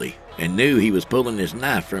slowly and knew he was pulling his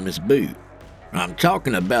knife from his boot. "I'm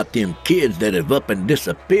talking about them kids that have up and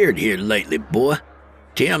disappeared here lately, boy.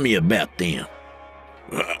 Tell me about them."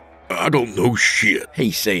 I don't know shit,"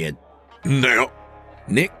 he said. "Now."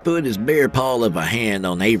 Nick put his bare paw of a hand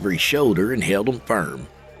on Avery's shoulder and held him firm.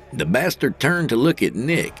 The bastard turned to look at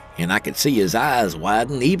Nick, and I could see his eyes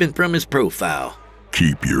widen even from his profile.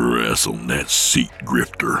 "Keep your ass on that seat,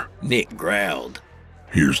 grifter," Nick growled.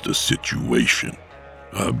 Here's the situation.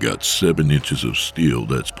 I've got 7 inches of steel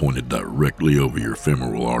that's pointed directly over your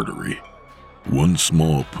femoral artery. One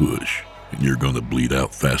small push, and you're gonna bleed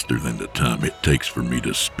out faster than the time it takes for me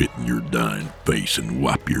to spit in your dying face and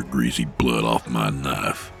wipe your greasy blood off my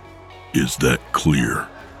knife. Is that clear?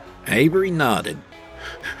 Avery nodded.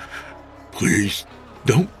 Please,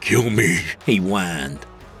 don't kill me, he whined.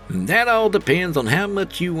 That all depends on how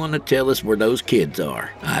much you want to tell us where those kids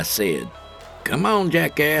are, I said. Come on,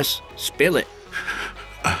 jackass, spill it.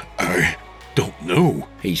 I don't know,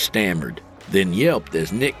 he stammered, then yelped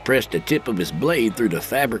as Nick pressed the tip of his blade through the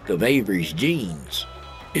fabric of Avery's jeans.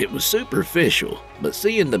 It was superficial, but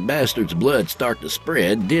seeing the bastard's blood start to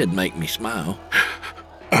spread did make me smile.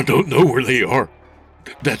 I don't know where they are.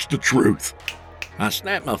 That's the truth. I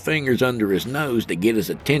snapped my fingers under his nose to get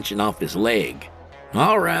his attention off his leg.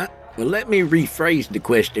 All right, well, let me rephrase the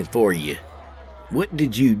question for you. What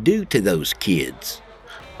did you do to those kids?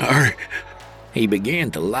 He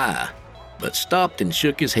began to lie, but stopped and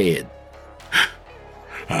shook his head.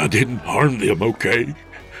 I didn't harm them, okay?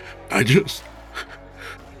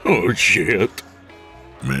 Oh, shit.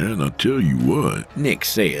 Man, I tell you what, Nick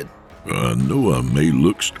said. I know I may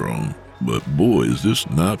look strong, but boy, is this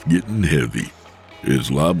knife getting heavy. It's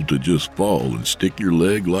liable to just fall and stick your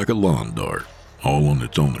leg like a lawn dart, all on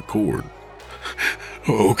its own accord.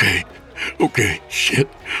 Okay, shit,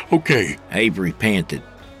 okay. Avery panted.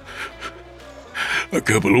 A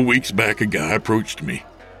couple of weeks back, a guy approached me.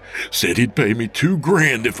 Said he'd pay me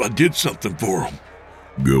 $2,000 if I did something for him.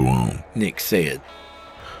 Go on, Nick said.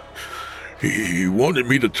 He wanted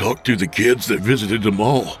me to talk to the kids that visited the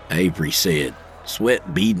mall, Avery said,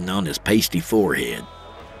 sweat beading on his pasty forehead.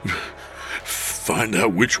 Find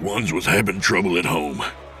out which ones was having trouble at home.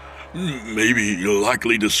 Maybe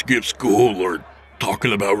likely to skip school or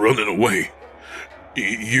talking about running away.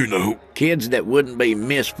 You know. Kids that wouldn't be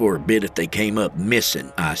missed for a bit if they came up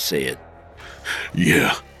missing, I said.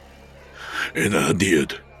 Yeah, and I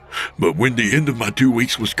did. But when the end of my 2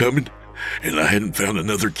 weeks was coming, and I hadn't found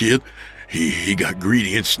another kid, he got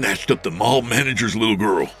greedy and snatched up the mall manager's little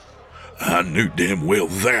girl. I knew damn well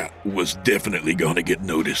that was definitely gonna get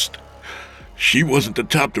noticed. She wasn't the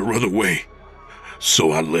type to run away,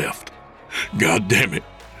 so I left. God damn it,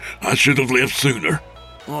 I should have left sooner.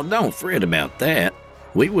 Well, don't fret about that.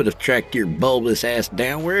 We would have tracked your bulbous ass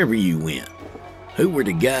down wherever you went. Who were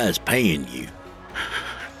the guys paying you?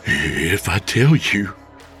 If I tell you,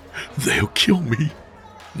 they'll kill me.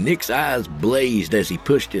 Nick's eyes blazed as he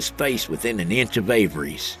pushed his face within an inch of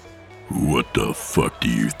Avery's. What the fuck do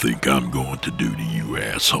you think I'm going to do to you,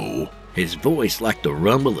 asshole? His voice like the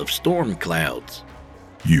rumble of storm clouds.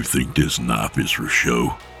 You think this knife is for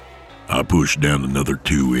show? I pushed down another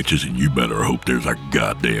 2 inches and you better hope there's a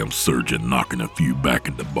goddamn surgeon knocking a few back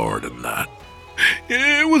in the bar tonight.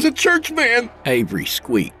 It was a church van, Avery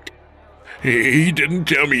squeaked. He didn't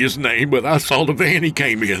tell me his name, but I saw the van he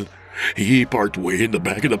came in. He parked way in the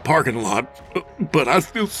back of the parking lot, but I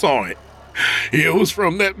still saw it. It was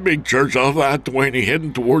from that big church off I-20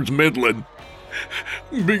 heading towards Midland.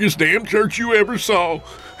 Biggest damn church you ever saw.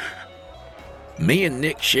 Me and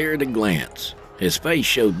Nick shared a glance. His face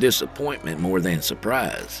showed disappointment more than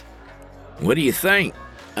surprise. What do you think?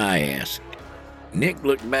 I asked. Nick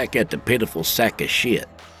looked back at the pitiful sack of shit.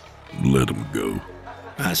 Let him go.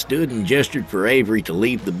 I stood and gestured for Avery to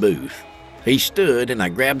leave the booth. He stood and I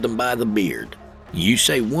grabbed him by the beard. You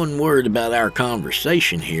say one word about our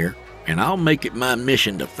conversation here, and I'll make it my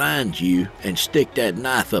mission to find you and stick that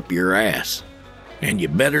knife up your ass. And you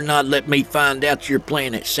better not let me find out you're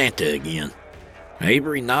playing at Santa again.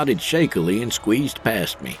 Avery nodded shakily and squeezed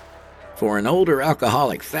past me. For an older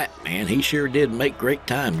alcoholic fat man, he sure did make great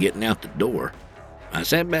time getting out the door. I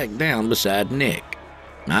sat back down beside Nick.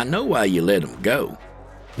 I know why you let him go.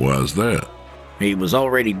 Why's that? He was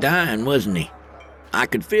already dying, wasn't he? I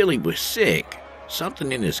could feel he was sick,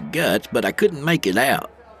 something in his guts, but I couldn't make it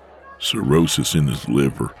out. Cirrhosis in his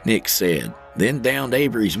liver, Nick said, then downed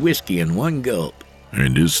Avery's whiskey in one gulp.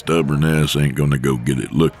 And his stubborn ass ain't gonna go get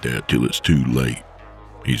it looked at till it's too late.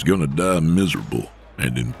 He's gonna die miserable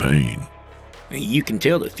and in pain. You can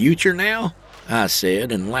tell the future now? I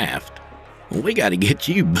said and laughed. Well, we gotta get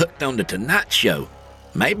you booked on the Tonight Show.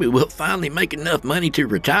 Maybe we'll finally make enough money to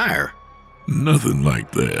retire. Nothing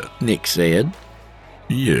like that, Nick said.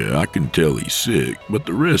 Yeah, I can tell he's sick, but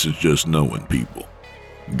the rest is just knowing people.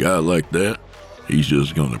 A guy like that, he's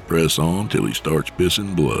just gonna press on till he starts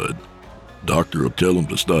pissing blood. Doctor will tell him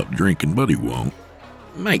to stop drinking, but he won't.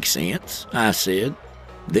 Makes sense, I said.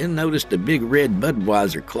 Then noticed the big red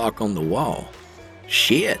Budweiser clock on the wall.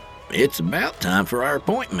 Shit, it's about time for our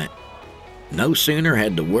appointment. No sooner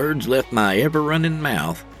had the words left my ever-running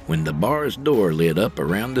mouth when the bar's door lit up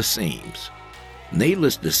around the seams.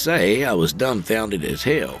 Needless to say, I was dumbfounded as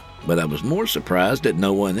hell, but I was more surprised that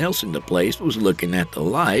no one else in the place was looking at the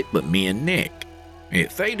light but me and Nick.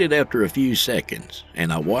 It faded after a few seconds,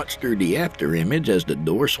 and I watched through the afterimage as the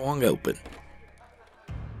door swung open.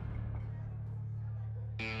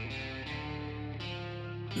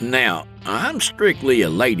 Now, I'm strictly a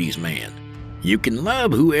ladies' man. You can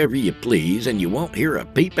love whoever you please and you won't hear a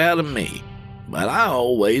peep out of me. But I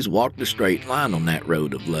always walk the straight line on that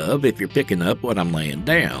road of love if you're picking up what I'm laying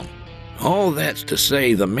down. All that's to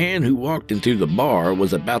say the man who walked into the bar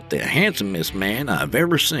was about the handsomest man I've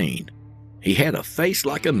ever seen. He had a face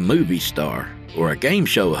like a movie star or a game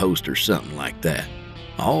show host or something like that.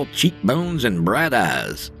 All cheekbones and bright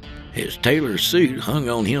eyes. His tailor suit hung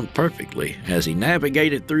on him perfectly as he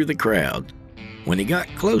navigated through the crowd. When he got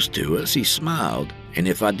close to us, he smiled, and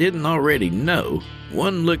if I didn't already know,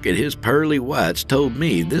 one look at his pearly whites told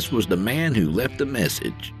me this was the man who left a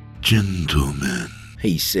message. "Gentlemen,"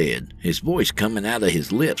 he said, his voice coming out of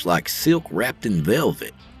his lips like silk wrapped in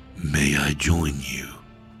velvet. "May I join you?"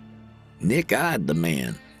 Nick eyed the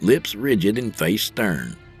man, lips rigid and face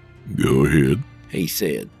stern. "Go ahead," he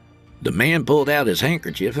said. The man pulled out his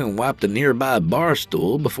handkerchief and wiped a nearby bar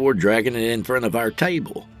stool before dragging it in front of our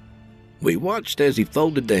table. We watched as he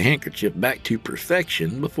folded the handkerchief back to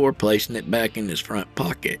perfection before placing it back in his front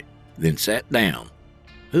pocket, then sat down.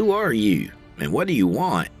 "Who are you, and what do you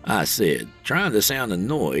want?" I said, trying to sound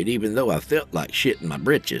annoyed even though I felt like shitting my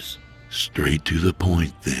britches. "Straight to the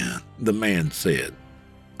point then," the man said.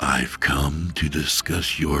 "I've come to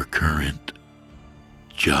discuss your current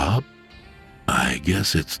job. I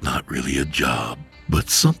guess it's not really a job,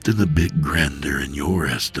 but something a bit grander in your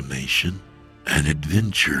estimation. An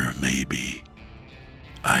adventure, maybe.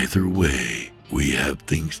 Either way, we have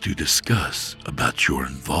things to discuss about your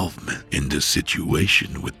involvement in the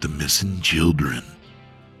situation with the missing children."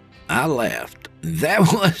 I laughed. That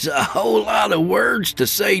was a whole lot of words to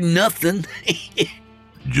say nothing.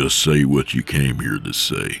 "Just say what you came here to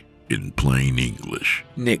say, in plain English,"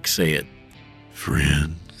 Nick said.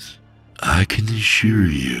 "Friends, I can assure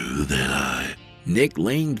you that Nick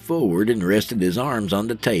leaned forward and rested his arms on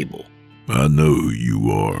the table. "I know who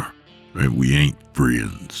you are, and we ain't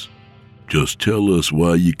friends. Just tell us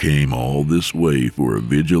why you came all this way for a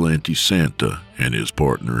vigilante Santa and his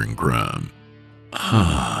partner in crime."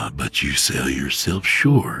 "But you sell yourself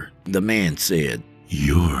short," the man said.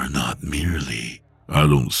 "You're not merely—" "I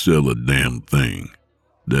don't sell a damn thing.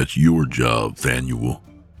 That's your job, Fanuel."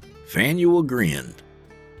 Fanuel grinned.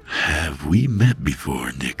 "Have we met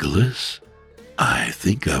before, Nicholas? I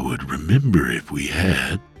think I would remember if we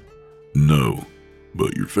had." "No,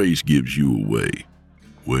 but your face gives you away.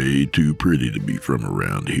 Way too pretty to be from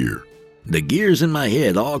around here." The gears in my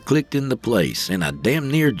head all clicked into place, and I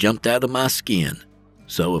damn near jumped out of my skin.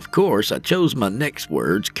 So, of course, I chose my next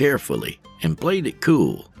words carefully and played it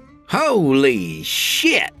cool. "Holy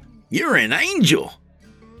shit! You're an angel!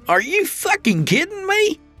 Are you fucking kidding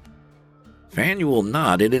me?" Fanuel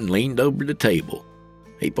nodded and leaned over the table.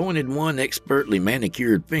 He pointed one expertly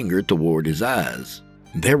manicured finger toward his eyes.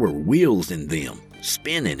 There were wheels in them,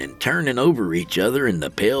 spinning and turning over each other in the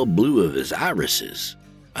pale blue of his irises.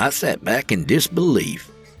 I sat back in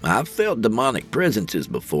disbelief. I've felt demonic presences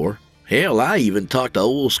before. Hell, I even talked to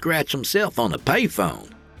old Scratch himself on a payphone.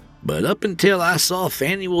 But up until I saw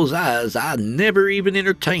Fanuel's eyes, I never even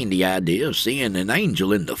entertained the idea of seeing an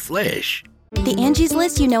angel in the flesh. The Angie's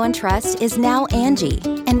List you know and trust is now Angie,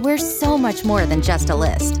 and we're so much more than just a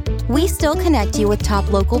list. We still connect you with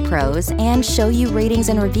top local pros and show you ratings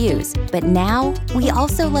and reviews, but now we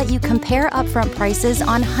also let you compare upfront prices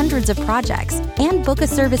on hundreds of projects and book a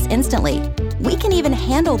service instantly. We can even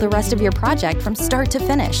handle the rest of your project from start to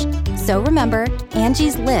finish. So remember,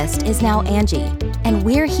 Angie's List is now Angie, and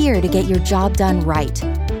we're here to get your job done right.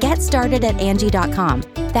 Get started at Angie.com.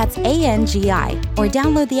 That's ANGI, or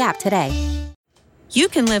download the app today. You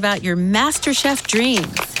can live out your MasterChef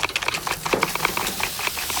dreams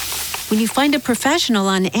when you find a professional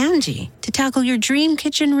on Angie to tackle your dream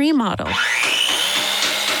kitchen remodel.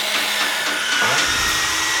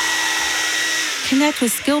 Connect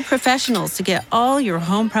with skilled professionals to get all your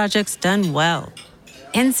home projects done well.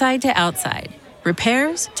 Inside to outside,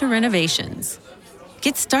 repairs to renovations.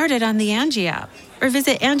 Get started on the Angie app or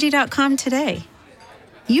visit Angie.com today.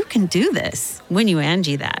 You can do this when you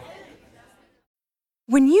Angie that.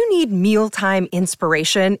 When you need mealtime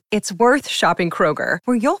inspiration, it's worth shopping Kroger,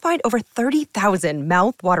 where you'll find over 30,000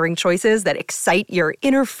 mouth-watering choices that excite your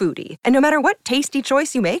inner foodie. And no matter what tasty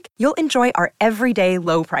choice you make, you'll enjoy our everyday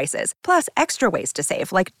low prices, plus extra ways to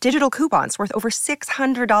save, like digital coupons worth over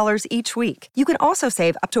 $600 each week. You can also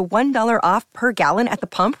save up to $1 off per gallon at the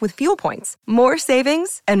pump with fuel points. More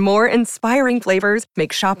savings and more inspiring flavors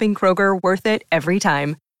make shopping Kroger worth it every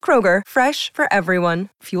time. Kroger, fresh for everyone.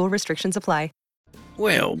 Fuel restrictions apply.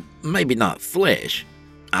 Well, maybe not flesh.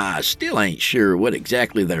 I still ain't sure what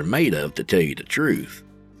exactly they're made of, to tell you the truth.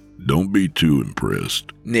 Don't be too impressed,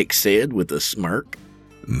 Nick said with a smirk.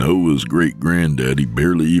 Noah's great-granddaddy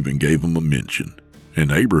barely even gave him a mention,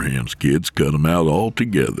 and Abraham's kids cut him out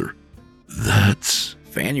altogether. That's...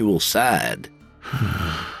 Fanuel sighed.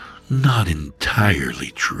 not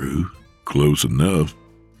entirely true. Close enough.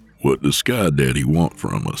 What does Sky Daddy want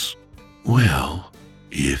from us? Well...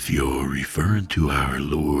 if you're referring to our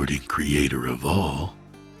Lord and Creator of all,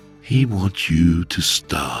 He wants you to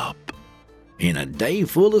stop. In a day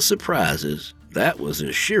full of surprises, that was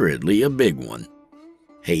assuredly a big one.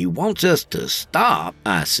 He wants us to stop,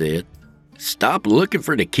 I said. Stop looking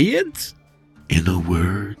for the kids? In a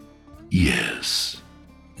word, yes.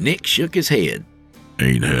 Nick shook his head.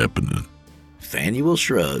 Ain't happening. Fanuel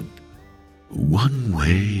shrugged. One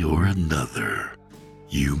way or another,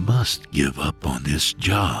 you must give up on this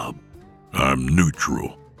job. I'm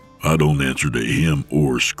neutral. I don't answer to him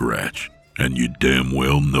or Scratch, and you damn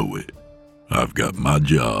well know it. I've got my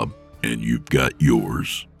job, and you've got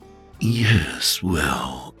yours. Yes,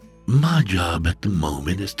 well, my job at the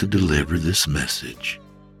moment is to deliver this message.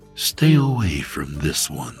 Stay away from this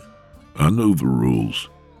one. I know the rules.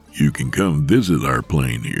 You can come visit our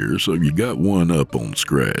plane here, so you got one up on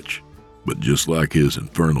Scratch. But just like His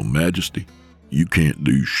Infernal Majesty, you can't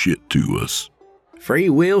do shit to us. Free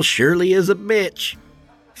will surely is a bitch.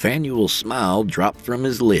 Fanuel's smile dropped from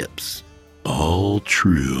his lips. All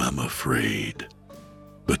true, I'm afraid.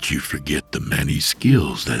 But you forget the many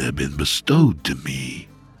skills that have been bestowed to me.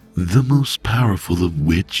 The most powerful of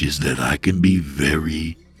which is that I can be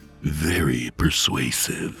very, very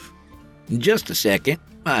persuasive. Just a second,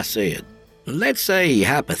 I said. Let's say,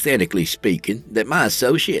 hypothetically speaking, that my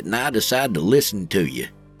associate and I decide to listen to you.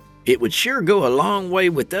 It would sure go a long way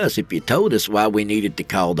with us if you told us why we needed to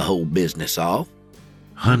call the whole business off.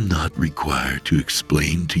 I'm not required to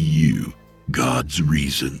explain to you God's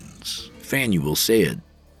reasons, Fanuel said.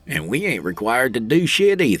 And we ain't required to do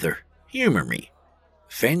shit either. Humor me.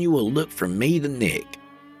 Fanuel looked from me to Nick.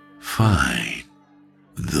 Fine.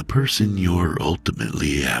 The person you're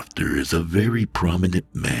ultimately after is a very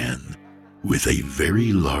prominent man with a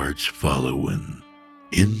very large following.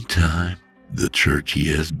 In time, the church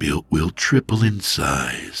he has built will triple in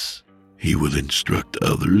size. He will instruct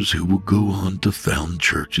others who will go on to found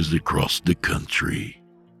churches across the country.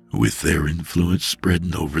 With their influence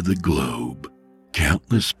spreading over the globe,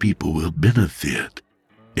 countless people will benefit.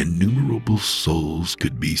 Innumerable souls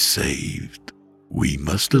could be saved. We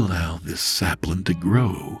must allow this sapling to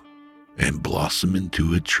grow and blossom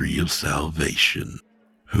into a tree of salvation,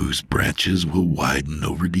 whose branches will widen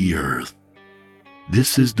over the earth.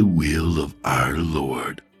 This is the will of our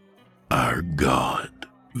Lord, our God.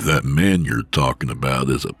 That man you're talking about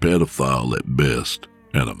is a pedophile at best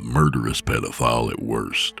and a murderous pedophile at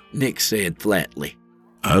worst, Nick said flatly.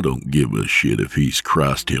 I don't give a shit if he's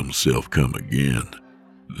Christ himself come again.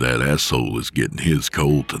 That asshole is getting his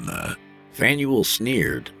coal tonight. Fanuel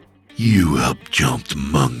sneered. You up-jumped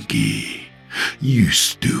monkey. You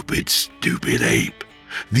stupid, stupid ape.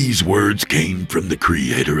 These words came from the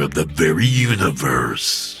creator of the very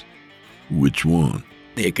universe. Which one?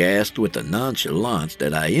 Nick asked with a nonchalance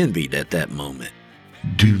that I envied at that moment.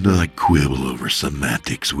 Do not quibble over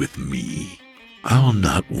semantics with me. I'll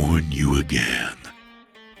not warn you again.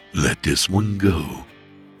 Let this one go,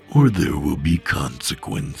 or there will be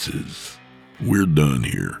consequences. We're done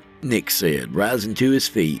here, Nick said, rising to his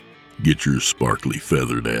feet. Get your sparkly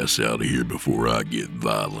feathered ass out of here before I get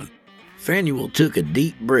violent. Fanuel took a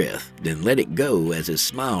deep breath, then let it go as his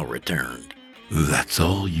smile returned. That's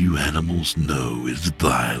all you animals know is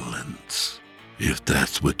violence. If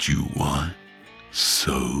that's what you want,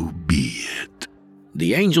 so be it.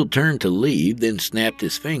 The angel turned to leave, then snapped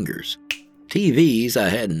his fingers. TVs I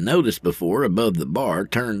hadn't noticed before above the bar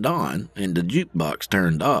turned on, and the jukebox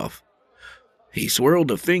turned off. He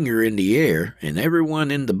swirled a finger in the air, and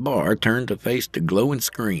everyone in the bar turned to face the glowing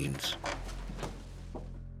screens.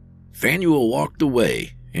 Fanuel walked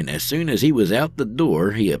away, and as soon as he was out the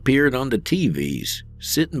door, he appeared on the TVs,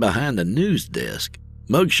 sitting behind the news desk,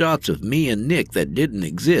 mugshots of me and Nick that didn't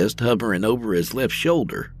exist hovering over his left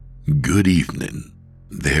shoulder. Good evening,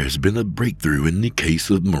 There's been a breakthrough in the case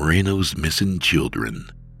of Moreno's missing children.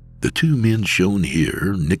 The two men shown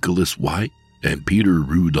here, Nicholas White and Peter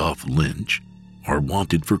Rudolph Lynch, are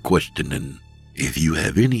wanted for questioning. If you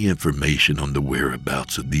have any information on the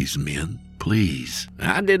whereabouts of these men, please.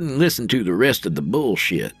 I didn't listen to the rest of the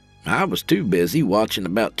bullshit. I was too busy watching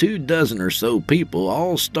about 24 or so people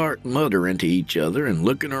all start muttering to each other and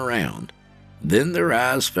looking around. Then their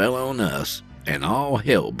eyes fell on us, and all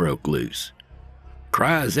hell broke loose.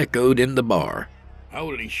 Cries echoed in the bar.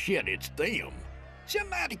 Holy shit, it's them.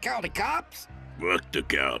 Somebody call the cops? Fuck the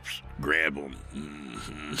cops. Grab them.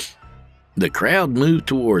 The crowd moved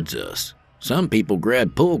towards us. Some people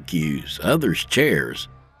grabbed pool cues, others chairs.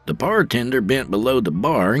 The bartender bent below the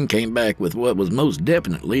bar and came back with what was most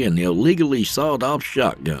definitely an illegally sawed-off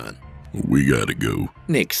shotgun. We gotta go,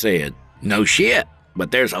 Nick said. No shit, but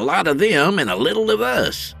there's a lot of them and a little of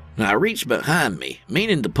us. I reached behind me,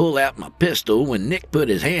 meaning to pull out my pistol when Nick put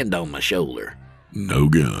his hand on my shoulder. No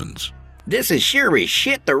guns. This is sure as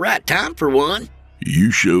shit the right time for one.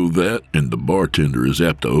 You show that, and the bartender is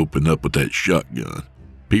apt to open up with that shotgun.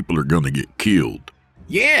 People are gonna get killed.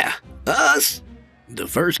 Yeah, us. The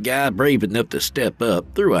first guy brave enough to step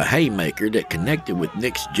up threw a haymaker that connected with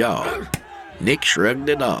Nick's jaw. Nick shrugged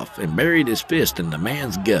it off and buried his fist in the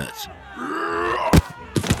man's guts,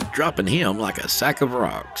 dropping him like a sack of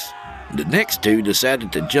rocks. The next two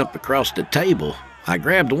decided to jump across the table. I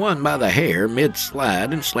grabbed one by the hair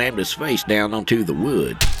mid-slide and slammed his face down onto the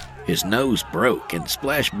wood. His nose broke and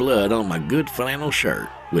splashed blood on my good flannel shirt,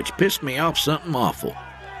 which pissed me off something awful.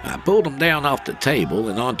 I pulled him down off the table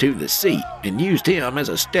and onto the seat and used him as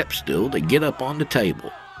a step stool to get up on the table,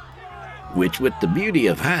 which with the beauty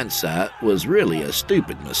of hindsight was really a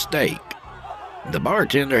stupid mistake. The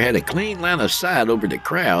bartender had a clean line of sight over the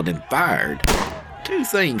crowd and fired. Two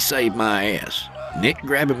things saved my ass: Nick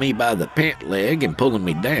grabbing me by the pant leg and pulling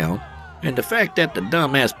me down, and the fact that the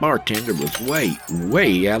dumbass bartender was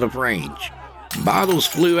way out of range. Bottles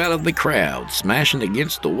flew out of the crowd, smashing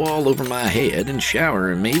against the wall over my head and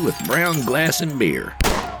showering me with brown glass and beer.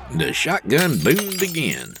 The shotgun boomed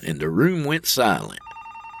again, and the room went silent.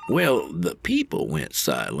 Well, the people went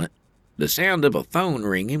silent. The sound of a phone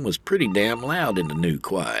ringing was pretty damn loud in the new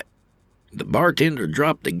quiet. The bartender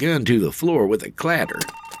dropped the gun to the floor with a clatter.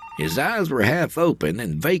 His eyes were half open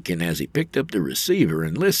and vacant as he picked up the receiver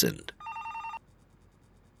and listened.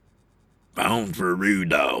 "Phone for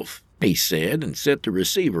Rudolph," he said, and set the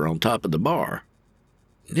receiver on top of the bar.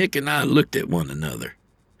 Nick and I looked at one another.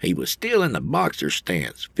 He was still in the boxer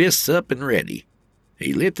stance, fists up and ready.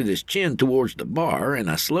 He lifted his chin towards the bar, and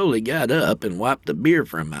I slowly got up and wiped the beer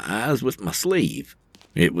from my eyes with my sleeve.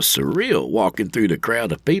 It was surreal walking through the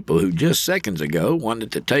crowd of people who just seconds ago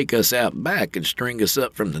wanted to take us out back and string us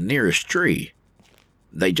up from the nearest tree.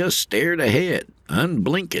 They just stared ahead,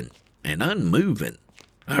 unblinking and unmoving.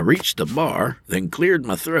 I reached the bar, then cleared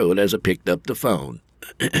my throat as I picked up the phone.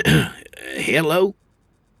 Hello?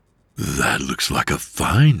 That looks like a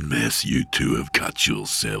fine mess you two have got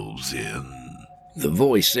yourselves in, the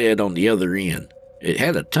voice said on the other end. It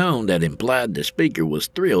had a tone that implied the speaker was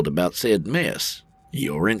thrilled about said mess.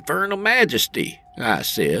 "Your infernal majesty," I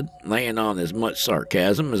said, laying on as much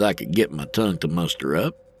sarcasm as I could get my tongue to muster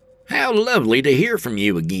up. "How lovely to hear from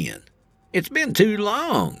you again. It's been too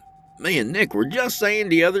long. Me and Nick were just saying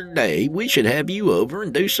the other day we should have you over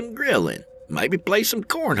and do some grilling. Maybe play some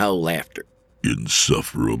cornhole after."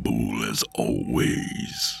 "Insufferable as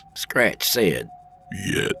always," Scratch said.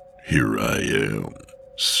 "Yet here I am,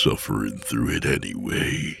 suffering through it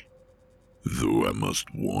anyway. Though I must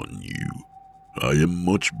warn you, I am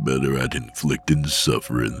much better at inflicting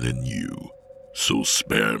suffering than you, so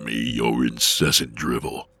spare me your incessant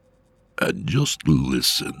drivel, and just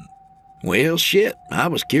listen." Well, shit, I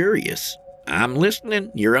was curious. I'm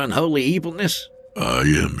listening, your unholy evilness. "I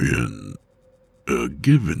am in a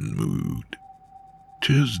given mood.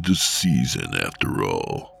 'Tis the season after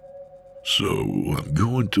all. So I'm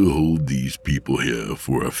going to hold these people here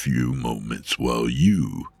for a few moments while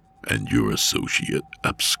you and your associate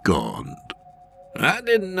abscond." I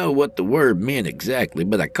didn't know what the word meant exactly,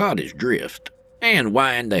 but I caught his drift. "And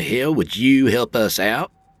why in the hell would you help us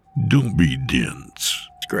out?" "Don't be dense,"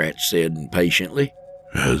 Scratch said impatiently.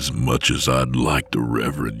 "As much as I'd like the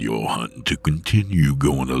Reverend your hunting to continue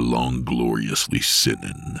going along gloriously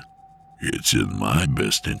sinning, it's in my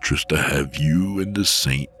best interest to have you and the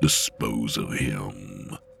saint dispose of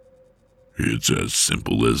him. It's as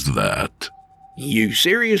simple as that." You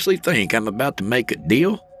seriously think I'm about to make a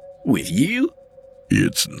deal? With you?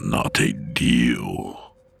 "It's not a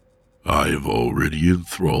deal. I have already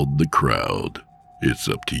enthralled the crowd, It's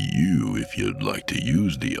up to you if you'd like to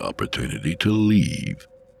use the opportunity to leave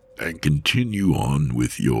and continue on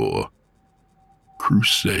with your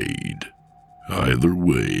crusade. Either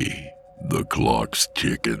way, the clock's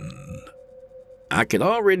ticking. I could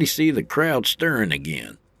already see the crowd stirring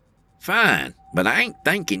again. Fine, but I ain't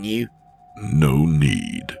thanking you. No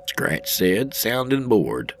need, Scratch said, sounding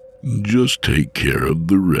bored. Just take care of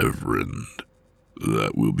the Reverend.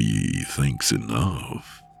 That will be thanks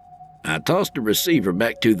enough. I tossed the receiver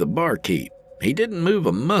back to the barkeep. He didn't move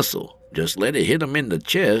a muscle, just let it hit him in the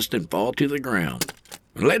chest and fall to the ground.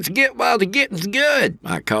 Let's get while the getting's good,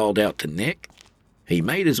 I called out to Nick. He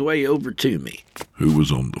made his way over to me. Who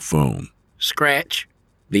was on the phone? Scratch.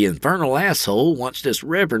 The infernal asshole wants this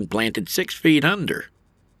Reverend planted 6 feet under.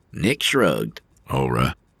 Nick shrugged. All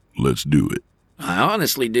right, let's do it. I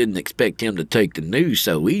honestly didn't expect him to take the news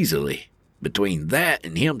so easily. Between that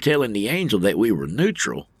and him telling the angel that we were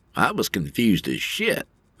neutral, I was confused as shit.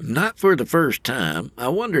 Not for the first time, I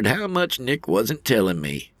wondered how much Nick wasn't telling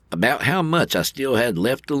me, about how much I still had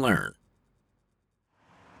left to learn.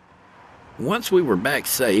 Once we were back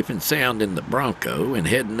safe and sound in the Bronco and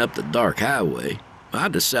heading up the dark highway, I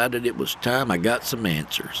decided it was time I got some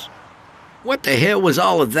answers. What the hell was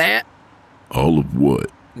all of that? All of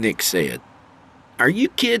what? Nick said. Are you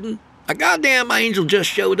kidding? A goddamn angel just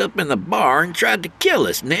showed up in the bar and tried to kill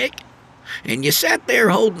us, Nick. And you sat there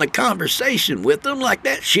holding a conversation with him like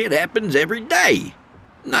that shit happens every day.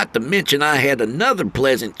 Not to mention I had another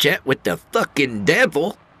pleasant chat with the fucking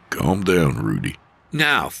devil. Calm down, Rudy.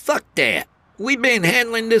 Now, fuck that. We've been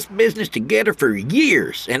handling this business together for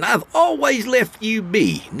years, and I've always left you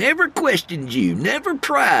be. Never questioned you, never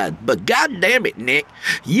pried. But goddamn it, Nick,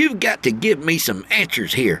 you've got to give me some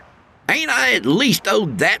answers here. Ain't I at least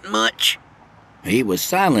owed that much? He was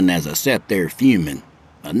silent as I sat there fuming.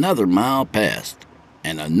 Another mile passed,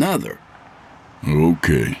 and another.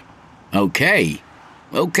 Okay. Okay?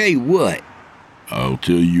 Okay what? I'll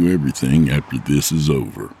tell you everything after this is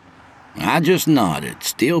over. I just nodded,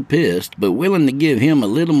 still pissed, but willing to give him a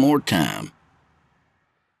little more time.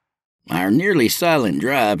 Our nearly silent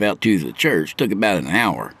drive out to the church took about an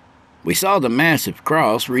hour. We saw the massive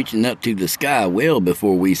cross reaching up to the sky well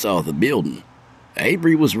before we saw the building.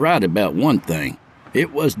 Avery was right about one thing.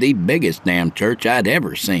 It was the biggest damn church I'd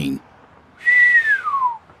ever seen.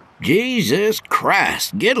 Jesus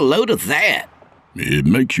Christ, get a load of that. It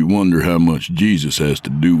makes you wonder how much Jesus has to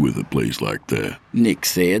do with a place like that, Nick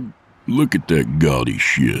said. Look at that gaudy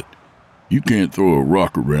shit. You can't throw a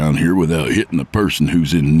rock around here without hitting a person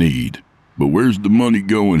who's in need. But where's the money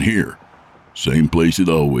going here? Same place it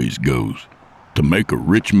always goes. To make a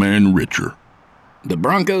rich man richer. The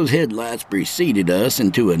Bronco's headlights preceded us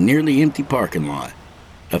into a nearly empty parking lot.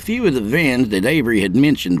 A few of the vans that Avery had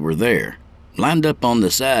mentioned were there, lined up on the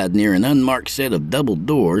side near an unmarked set of double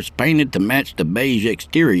doors painted to match the beige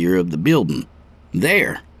exterior of the building.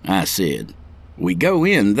 There, I said. We go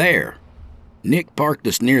in there. Nick parked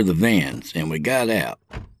us near the vans, and we got out.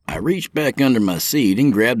 I reached back under my seat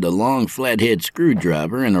and grabbed a long flathead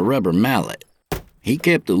screwdriver and a rubber mallet. He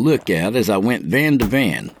kept a lookout as I went van to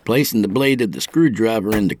van, placing the blade of the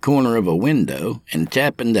screwdriver in the corner of a window and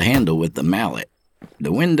tapping the handle with the mallet.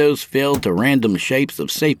 The windows fell to random shapes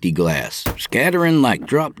of safety glass, scattering like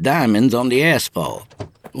dropped diamonds on the asphalt.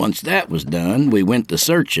 Once that was done, we went to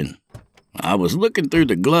searching. I was looking through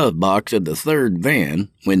the glove box of the third van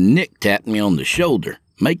when Nick tapped me on the shoulder,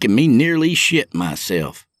 making me nearly shit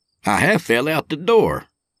myself. I half fell out the door.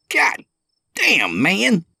 God damn,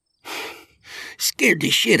 man. Scared the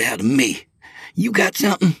shit out of me. You got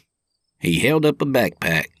something? He held up a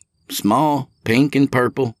backpack, small, pink and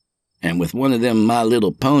purple, and with one of them My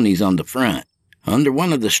Little Ponies on the front. Under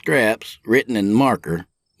one of the straps, written in marker,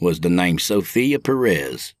 was the name Sophia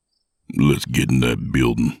Perez. Let's get in that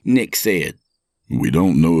building, Nick said. We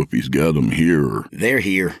don't know if he's got them here or... They're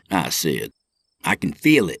here, I said. I can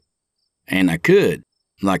feel it. And I could,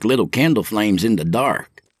 like little candle flames in the dark.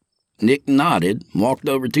 Nick nodded, walked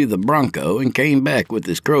over to the Bronco, and came back with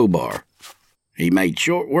his crowbar. He made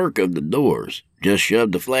short work of the doors, just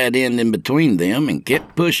shoved a flat end in between them and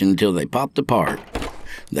kept pushing till they popped apart.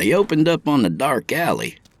 They opened up on a dark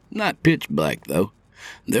alley. Not pitch black, though.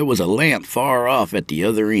 There was a lamp far off at the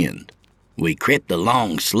other end. We crept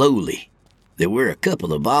along slowly. There were a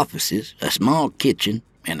couple of offices, a small kitchen,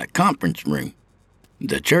 and a conference room.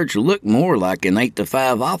 The church looked more like an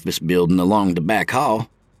 8-to-5 office building along the back hall.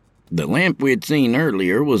 The lamp we had seen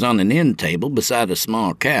earlier was on an end table beside a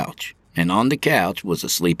small couch, and on the couch was a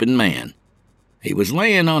sleeping man. He was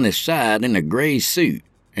laying on his side in a gray suit,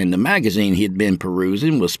 and the magazine he had been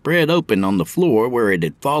perusing was spread open on the floor where it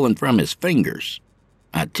had fallen from his fingers.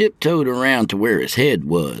 I tiptoed around to where his head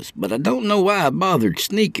was, but I don't know why I bothered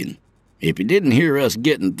sneaking. If he didn't hear us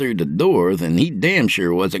getting through the door, then he damn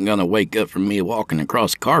sure wasn't going to wake up from me walking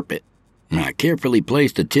across carpet. I carefully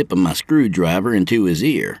placed the tip of my screwdriver into his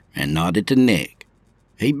ear and nodded to Nick.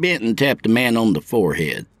 He bent and tapped the man on the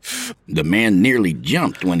forehead. The man nearly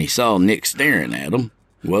jumped when he saw Nick staring at him.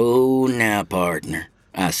 "Whoa now, partner,"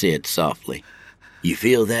 I said softly. "You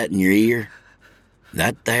feel that in your ear?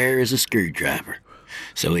 That there is a screwdriver.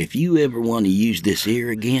 So if you ever want to use this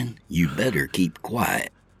ear again, you better keep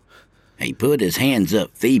quiet." He put his hands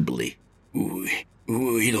up feebly.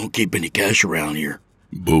 We don't keep any cash around here."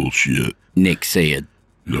 "Bullshit," Nick said.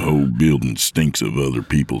 "The whole building stinks of other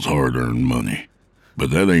people's hard-earned money.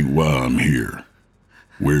 But that ain't why I'm here.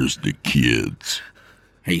 Where's the kids?"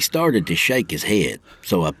 He started to shake his head,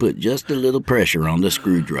 so I put just a little pressure on the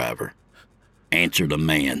screwdriver. "Answer the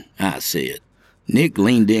man," I said. Nick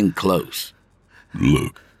leaned in close.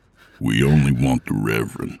 "Look, we only want the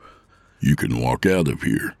Reverend. You can walk out of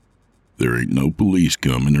here. There ain't no police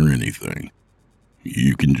coming or anything.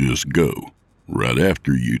 You can just go, right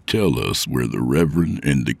after you tell us where the Reverend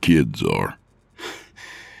and the kids are."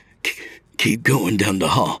 Keep going down the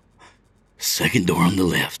hall. Second door on the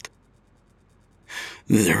left.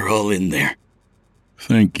 They're all in there."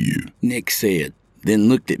 "Thank you," Nick said, then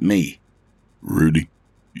looked at me. "Rudy,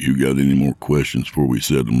 you got any more questions before we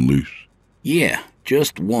set them loose?" "Yeah,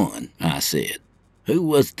 just one," I said. "Who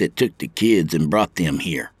was it that took the kids and brought them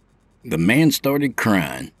here?" The man started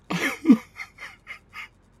crying.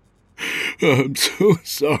 "I'm so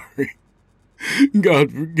sorry.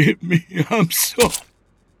 God forgive me, I'm sorry."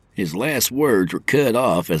 His last words were cut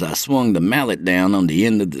off as I swung the mallet down on the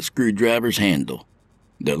end of the screwdriver's handle.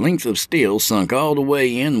 The length of steel sunk all the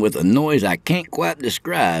way in with a noise I can't quite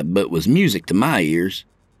describe, but was music to my ears.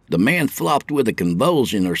 The man flopped with a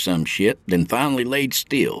convulsion or some shit, then finally laid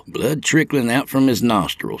still, blood trickling out from his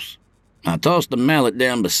nostrils. I tossed the mallet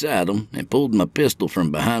down beside him and pulled my pistol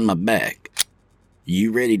from behind my back.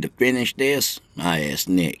 "You ready to finish this?" I asked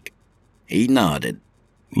Nick. He nodded.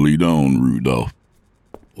 "Lead on, Rudolph."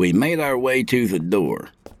 We made our way to the door.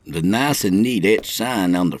 The nice and neat etched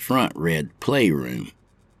sign on the front read "Playroom."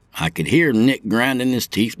 I could hear Nick grinding his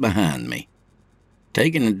teeth behind me.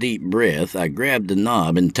 Taking a deep breath, I grabbed the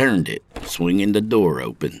knob and turned it, swinging the door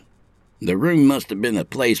open. The room must have been a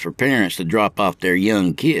place for parents to drop off their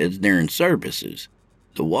young kids during services.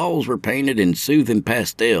 The walls were painted in soothing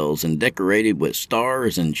pastels and decorated with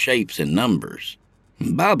stars and shapes and numbers.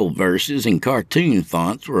 Bible verses in cartoon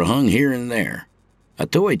fonts were hung here and there. A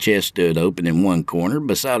toy chest stood open in one corner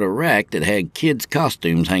beside a rack that had kids'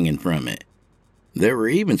 costumes hanging from it. There were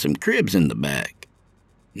even some cribs in the back.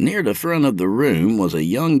 Near the front of the room was a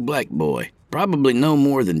young black boy, probably no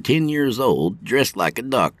more than 10 years old, dressed like a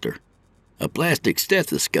doctor. A plastic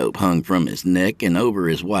stethoscope hung from his neck and over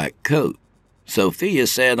his white coat. Sophia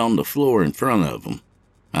sat on the floor in front of him.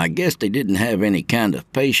 I guess they didn't have any kind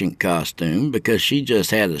of patient costume because she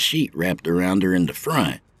just had a sheet wrapped around her in the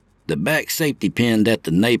front. The back safety pinned at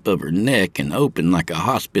the nape of her neck and open like a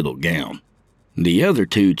hospital gown. The other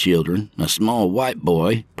two children, a small white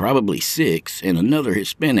boy, probably 6, and another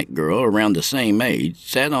Hispanic girl around the same age,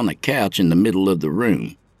 sat on a couch in the middle of the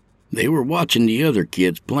room. They were watching the other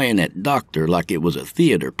kids playing at doctor like it was a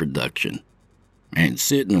theater production. And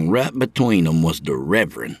sitting right between them was the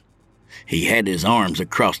Reverend. He had his arms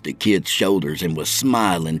across the kids' shoulders and was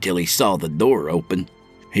smiling till he saw the door open.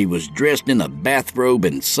 He was dressed in a bathrobe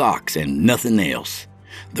and socks and nothing else.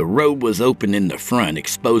 The robe was open in the front,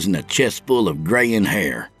 exposing a chest full of graying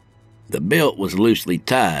hair. The belt was loosely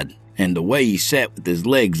tied, and the way he sat with his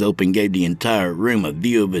legs open gave the entire room a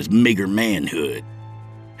view of his meager manhood.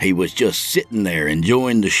 He was just sitting there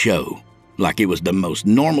enjoying the show, like it was the most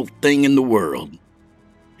normal thing in the world.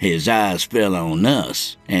 His eyes fell on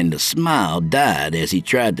us, and the smile died as he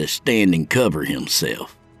tried to stand and cover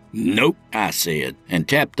himself. "Nope," I said, and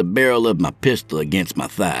tapped the barrel of my pistol against my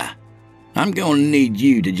thigh. "I'm going to need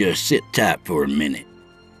you to just sit tight for a minute."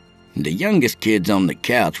 The youngest kids on the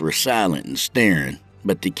couch were silent and staring,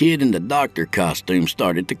 but the kid in the doctor costume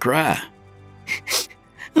started to cry.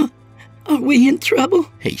 "Are we in trouble?"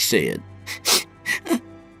 he said.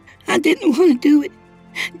 I didn't want to do it.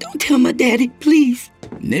 Don't tell my daddy, please."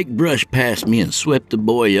 Nick brushed past me and swept the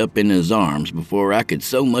boy up in his arms before I could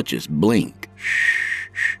so much as blink.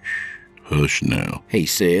 "Hush now," he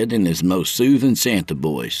said in his most soothing Santa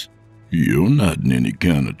voice. "You're not in any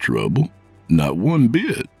kind of trouble. Not one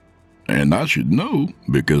bit. And I should know,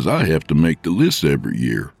 because I have to make the list every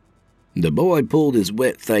year." The boy pulled his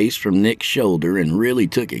wet face from Nick's shoulder and really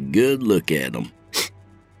took a good look at him.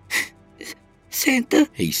 "Santa,"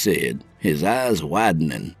 he said, his eyes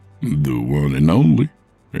widening. The one and only.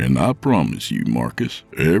 And I promise you, Marcus,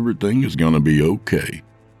 everything is gonna be okay.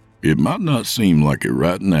 It might not seem like it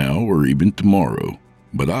right now or even tomorrow,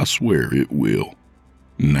 but I swear it will.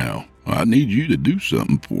 Now, I need you to do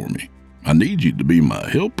something for me. I need you to be my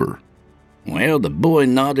helper. Well, the boy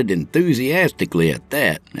nodded enthusiastically at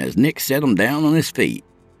that as Nick set him down on his feet.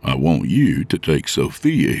 I want you to take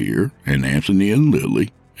Sophia here and Anthony and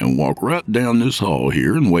Lily and walk right down this hall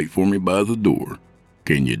here and wait for me by the door.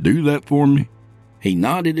 Can you do that for me? He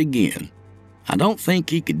nodded again. I don't think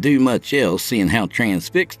he could do much else, seeing how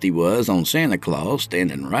transfixed he was on Santa Claus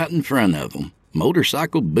standing right in front of him,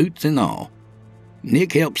 motorcycle boots and all.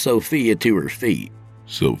 Nick helped Sophia to her feet.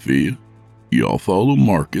 Sophia, y'all follow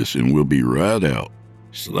Marcus and we'll be right out.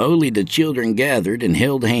 Slowly the children gathered and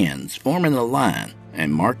held hands, forming a line,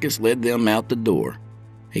 and Marcus led them out the door.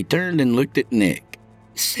 He turned and looked at Nick.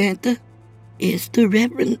 Santa, is the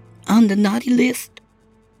Reverend on the naughty list?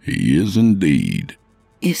 He is indeed.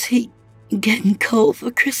 Is he getting coal for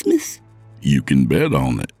Christmas? You can bet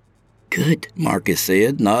on it. Good, Marcus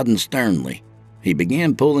said, nodding sternly. He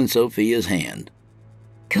began pulling Sophia's hand.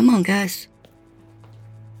 Come on, guys.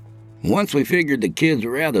 Once we figured the kids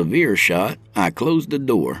were out of earshot, I closed the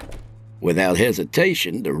door. Without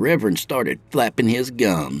hesitation, the Reverend started flapping his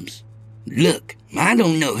gums. Look, I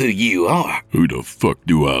don't know who you are. Who the fuck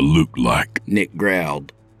do I look like? Nick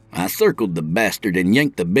growled. I circled the bastard and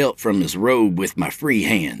yanked the belt from his robe with my free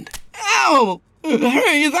hand. Ow!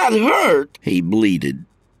 Hey, that hurt! He bleated.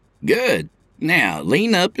 Good. Now,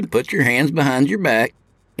 lean up and put your hands behind your back.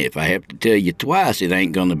 If I have to tell you twice, it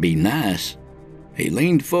ain't gonna be nice. He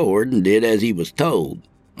leaned forward and did as he was told.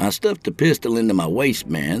 I stuffed the pistol into my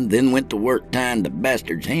waistband, then went to work tying the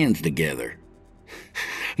bastard's hands together.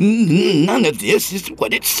 None of this is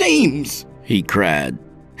what it seems, he cried.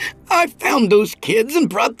 I found those kids and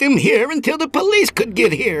brought them here until the police could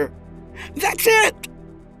get here. That's it.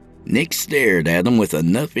 Nick stared at him with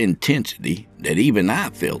enough intensity that even I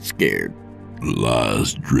felt scared.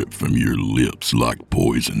 Lies drip from your lips like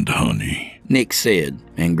poisoned honey, Nick said,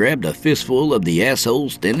 and grabbed a fistful of the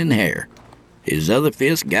asshole's thinning hair. His other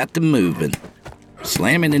fist got to moving,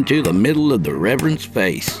 slamming into the middle of the Reverend's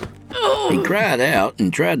face. He cried out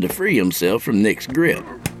and tried to free himself from Nick's grip.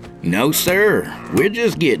 No, sir, we're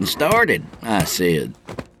just getting started, I said.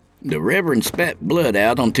 The Reverend spat blood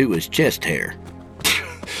out onto his chest hair.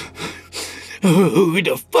 Who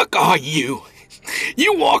the fuck are you?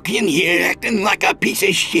 You walk in here acting like a piece of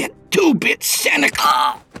shit, two-bit Santa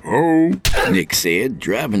Claus. Ho, Nick said,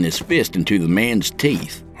 driving his fist into the man's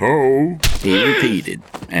teeth. Ho, he repeated,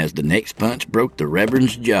 as the next punch broke the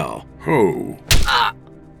Reverend's jaw. Ho.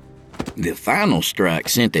 The final strike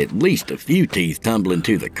sent at least a few teeth tumbling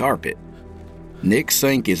to the carpet. Nick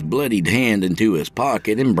sank his bloodied hand into his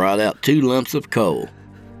pocket and brought out 2 lumps of coal.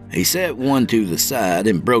 He set one to the side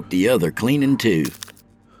and broke the other clean in 2.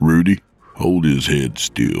 Rudy, hold his head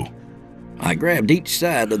still. I grabbed each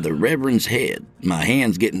side of the Reverend's head, my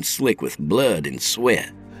hands getting slick with blood and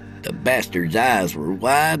sweat. The bastard's eyes were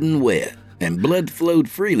wide and wet, and blood flowed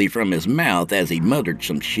freely from his mouth as he muttered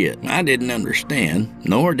some shit I didn't understand,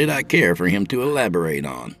 nor did I care for him to elaborate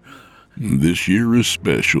on. This year is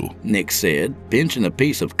special, Nick said, pinching a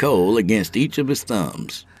piece of coal against each of his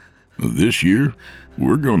thumbs. This year,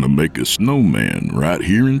 we're gonna make a snowman right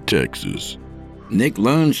here in Texas. Nick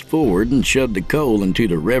lunged forward and shoved the coal into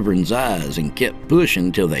the Reverend's eyes and kept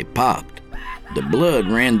pushing till they popped. The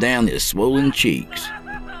blood ran down his swollen cheeks.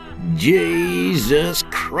 Jesus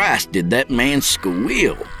Christ, did that man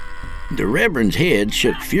squeal. The Reverend's head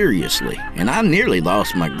shook furiously, and I nearly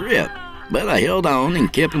lost my grip, but I held on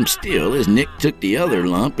and kept him still as Nick took the other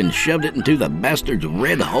lump and shoved it into the bastard's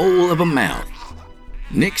red hole of a mouth.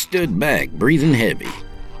 Nick stood back, breathing heavy.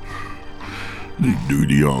 Do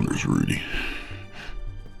the honors, Rudy.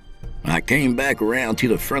 I came back around to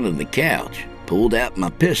the front of the couch, pulled out my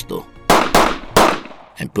pistol,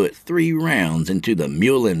 and put 3 rounds into the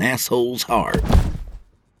mullein asshole's heart.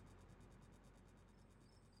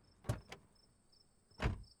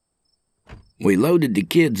 We loaded the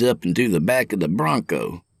kids up into the back of the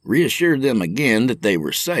Bronco, reassured them again that they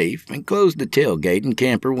were safe, and closed the tailgate and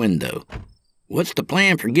camper window. What's the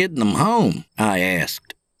plan for getting them home? I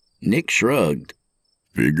asked. Nick shrugged.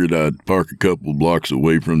 Figured I'd park a couple blocks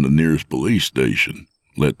away from the nearest police station,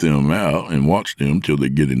 let them out, and watch them till they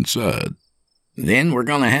get inside. Then we're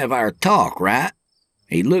gonna have our talk, right?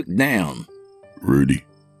 He looked down. Rudy,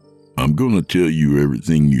 I'm gonna tell you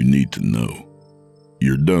everything you need to know.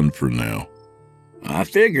 You're done for now. I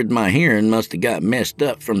figured my hearing must have got messed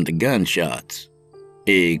up from the gunshots.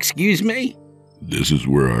 Excuse me? This is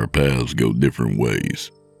where our paths go different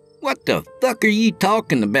ways. What the fuck are you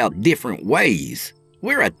talking about different ways?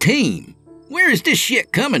 We're a team. Where is this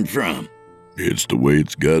shit coming from? It's the way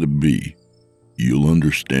it's gotta be. You'll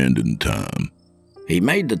understand in time. He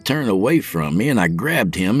made the turn away from me, and I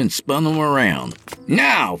grabbed him and spun him around.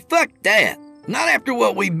 No, fuck that. Not after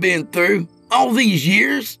what we've been through. All these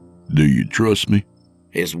years. Do you trust me?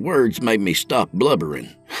 His words made me stop blubbering.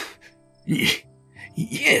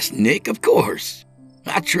 Yes, Nick, of course.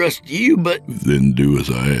 I trust you, but... Then do as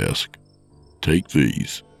I ask. Take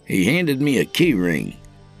these. He handed me a key ring.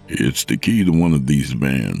 It's the key to one of these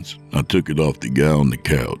vans. I took it off the guy on the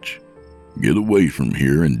couch. Get away from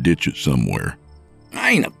here and ditch it somewhere.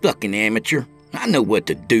 I ain't a fucking amateur. I know what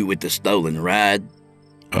to do with the stolen ride.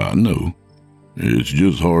 I know. It's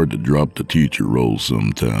just hard to drop the teacher role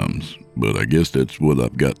sometimes, but I guess that's what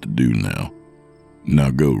I've got to do now. Now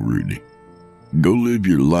go, Rudy. Go live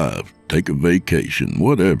your life, take a vacation,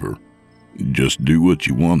 whatever. Just do what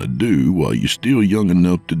you want to do while you're still young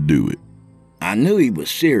enough to do it. I knew he was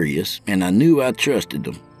serious, and I knew I trusted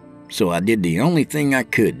him, so I did the only thing I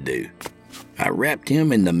could do. I wrapped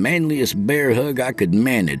him in the manliest bear hug I could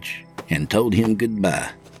manage and told him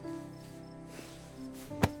goodbye.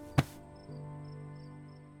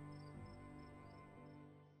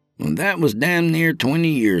 Well, that was damn near 20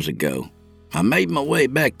 years ago. I made my way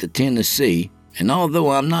back to Tennessee, and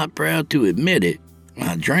although I'm not proud to admit it,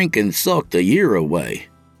 I drank and sulked a year away.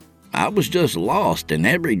 I was just lost in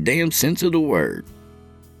every damn sense of the word.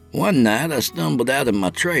 One night I stumbled out of my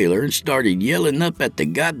trailer and started yelling up at the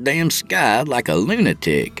goddamn sky like a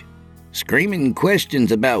lunatic, screaming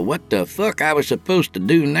questions about what the fuck I was supposed to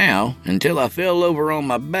do now until I fell over on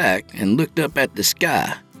my back and looked up at the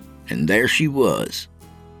sky, and there she was,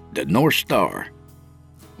 the North Star.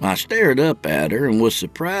 I stared up at her and was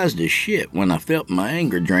surprised as shit when I felt my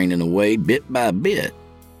anger draining away bit by bit.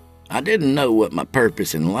 I didn't know what my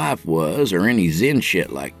purpose in life was or any Zen shit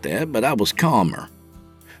like that, but I was calmer.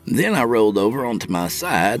 Then I rolled over onto my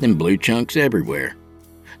side and blew chunks everywhere.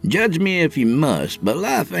 Judge me if you must, but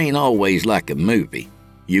life ain't always like a movie.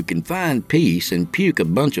 You can find peace and puke a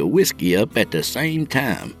bunch of whiskey up at the same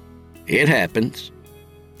time. It happens.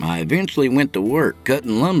 I eventually went to work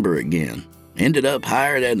cutting lumber again, ended up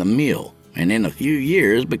hired at a mill, and in a few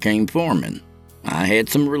years became foreman. I had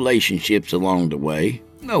some relationships along the way,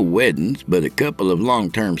 no weddings, but a couple of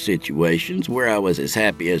long-term situations where I was as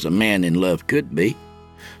happy as a man in love could be.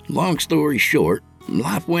 Long story short,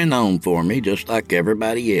 life went on for me just like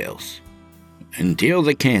everybody else. Until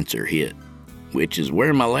the cancer hit, which is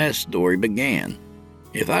where my last story began.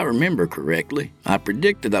 If I remember correctly, I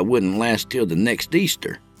predicted I wouldn't last till the next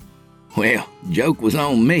Easter. Well, joke was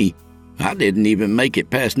on me. I didn't even make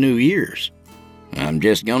it past New Year's. I'm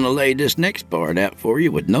just gonna lay this next part out for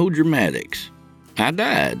you with no dramatics. I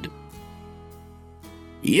died.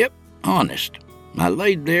 Yep, honest. I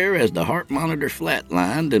laid there as the heart monitor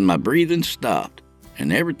flatlined and my breathing stopped,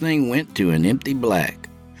 and everything went to an empty black.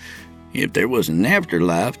 If there was an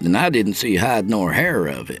afterlife, then I didn't see hide nor hair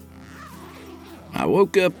of it. I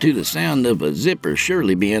woke up to the sound of a zipper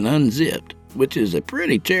surely being unzipped, which is a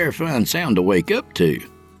pretty terrifying sound to wake up to.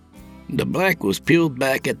 The black was peeled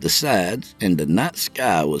back at the sides, and the night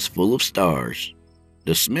sky was full of stars.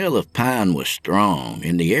 The smell of pine was strong,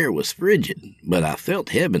 and the air was frigid, but I felt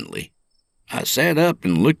heavenly. I sat up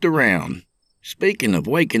and looked around. Speaking of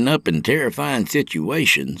waking up in terrifying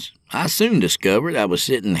situations, I soon discovered I was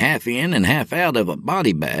sitting half in and half out of a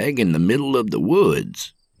body bag in the middle of the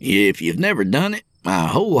woods. If you've never done it, I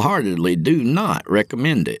wholeheartedly do not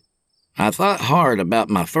recommend it. I thought hard about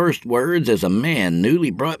my first words as a man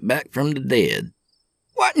newly brought back from the dead.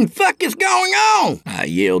 "What in fuck is going on?" I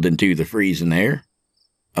yelled into the freezing air.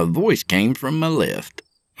 A voice came from my left.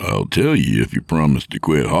 "I'll tell you if you promise to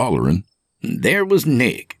quit hollering." There was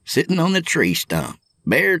Nick, sitting on the tree stump,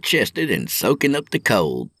 bare-chested and soaking up the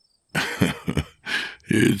cold.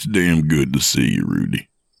 It's damn good to see you, Rudy.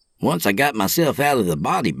 Once I got myself out of the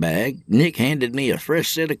body bag, Nick handed me a fresh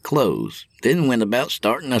set of clothes, then went about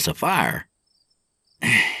starting us a fire.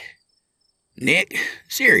 Nick,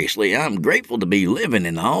 seriously, I'm grateful to be living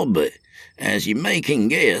and all, but as you may can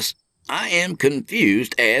guess, I am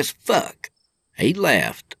confused as fuck. He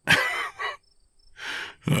laughed.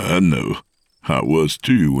 I know. I was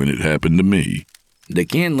too when it happened to me. The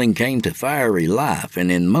kindling came to fiery life,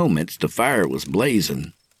 and in moments the fire was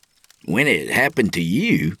blazing. When it happened to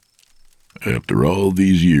you... After all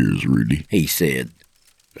these years, Rudy, he said.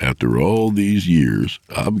 After all these years,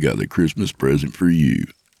 I've got a Christmas present for you.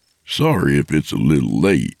 Sorry if it's a little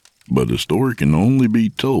late, but a story can only be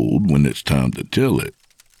told when it's time to tell it.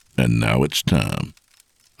 And now it's time.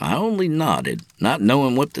 I only nodded, not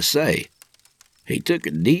knowing what to say. He took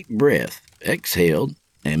a deep breath, exhaled,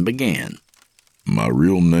 and began. My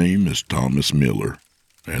real name is Thomas Miller,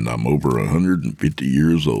 and I'm over 150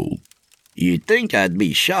 years old. You'd think I'd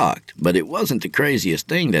be shocked, but it wasn't the craziest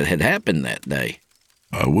thing that had happened that day.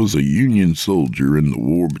 I was a Union soldier in the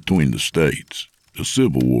war between the states, the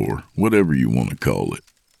Civil War, whatever you want to call it.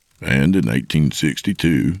 And in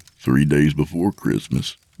 1862, 3 days before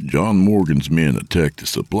Christmas, John Morgan's men attacked the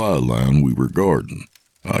supply line we were guarding.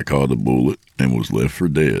 I caught a bullet and was left for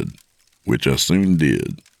dead, which I soon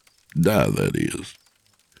did. Die, that is.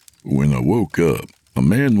 When I woke up, a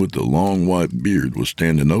man with a long white beard was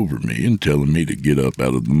standing over me and telling me to get up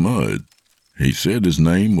out of the mud. He said his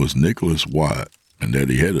name was Nicholas White and that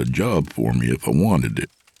he had a job for me if I wanted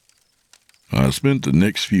it. I spent the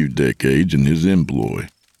next few decades in his employ,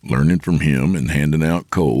 learning from him and handing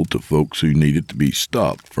out coal to folks who needed to be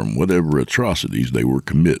stopped from whatever atrocities they were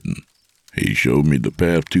committing. He showed me the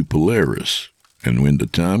path to Polaris, and when the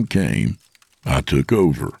time came, I took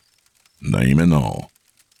over, name and all.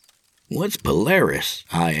 What's Polaris?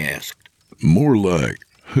 I asked. More like,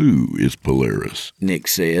 who is Polaris? Nick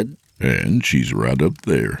said. And she's right up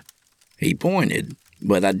there. He pointed,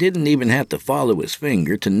 but I didn't even have to follow his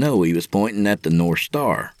finger to know he was pointing at the North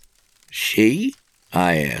Star. She?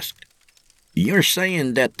 I asked. You're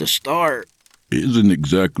saying that the star... Isn't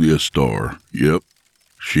exactly a star, yep.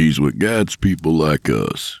 She's what guides people like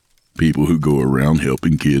us, people who go around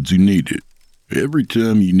helping kids who need it. Every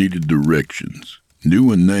time you needed directions,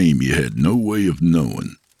 knew a name you had no way of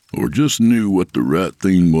knowing, or just knew what the right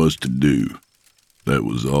thing was to do, that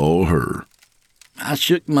was all her. I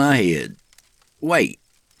shook my head. Wait,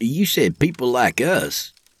 you said people like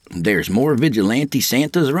us. There's more vigilante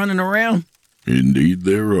Santas running around? Indeed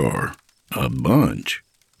there are. A bunch.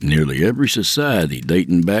 Nearly every society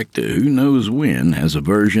dating back to who knows when has a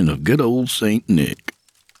version of good old St. Nick.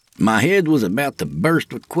 My head was about to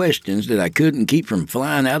burst with questions that I couldn't keep from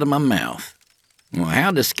flying out of my mouth. Well, how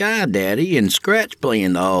does Sky Daddy and Scratch play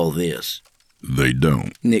into all this? They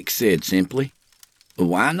don't, Nick said simply.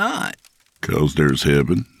 Why not? 'Cause there's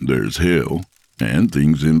heaven, there's hell, and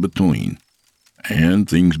things in between. And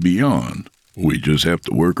things beyond. We just have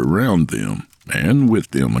to work around them, and with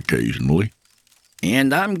them occasionally.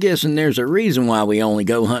 And I'm guessing there's a reason why we only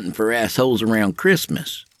go hunting for assholes around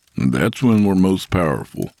Christmas. That's when we're most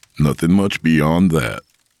powerful. Nothing much beyond that.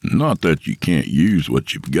 Not that you can't use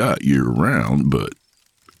what you've got year-round, but...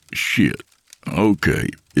 shit. Okay,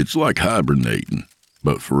 it's like hibernating.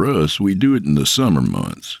 But for us, we do it in the summer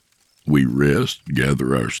months. We rest,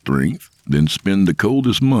 gather our strength, then spend the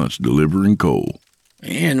coldest months delivering coal.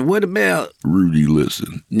 And what about... Rudy,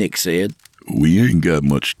 listen, Nick said. We ain't got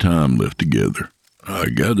much time left together. I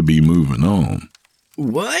gotta be moving on.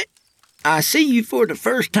 What? I see you for the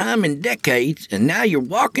first time in decades, and now you're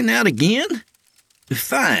walking out again?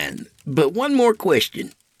 Fine, but one more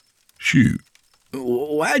question. Shoot.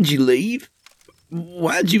 Why'd you leave?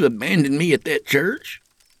 Why'd you abandon me at that church?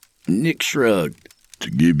 Nick shrugged.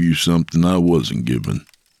 To give you something I wasn't given.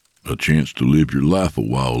 A chance to live your life a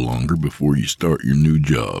while longer before you start your new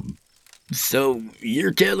job. So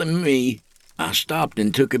you're telling me... I stopped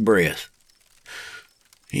and took a breath.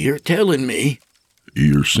 You're telling me...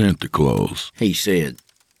 You're Santa Claus, he said.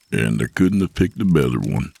 And I couldn't have picked a better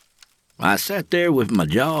one. I sat there with my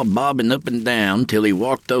jaw bobbing up and down till he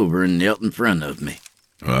walked over and knelt in front of me.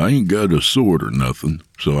 I ain't got a sword or nothing,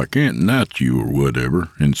 so I can't knight you or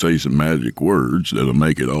whatever and say some magic words that'll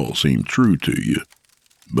make it all seem true to you.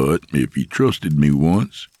 But if you trusted me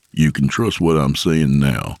once, you can trust what I'm saying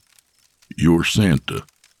now. You're Santa,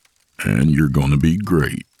 and you're gonna be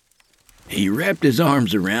great. He wrapped his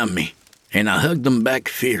arms around me, and I hugged him back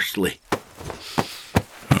fiercely.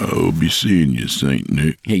 I'll be seeing you, St.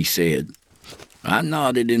 Nick, he said. I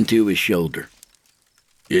nodded into his shoulder.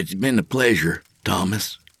 It's been a pleasure,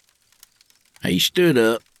 Thomas. He stood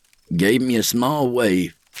up, gave me a small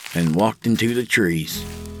wave, and walked into the trees.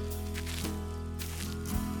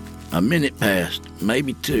 A minute passed,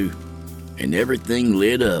 maybe two, and everything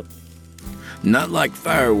lit up. Not like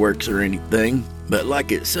fireworks or anything, but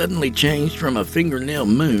like it suddenly changed from a fingernail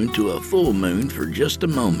moon to a full moon for just a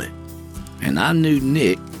moment. And I knew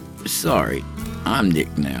Nick, sorry, I'm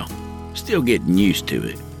Nick now, still getting used to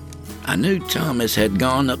it. I knew Thomas had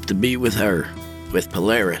gone up to be with her, with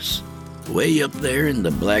Polaris, way up there in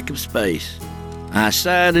the black of space. I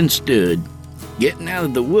sighed and stood. Getting out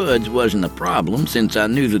of the woods wasn't a problem since I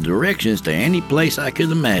knew the directions to any place I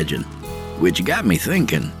could imagine, which got me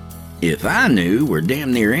thinking. If I knew where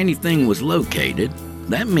damn near anything was located,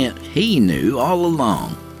 that meant he knew all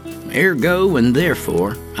along. Ergo and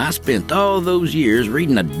therefore, I spent all those years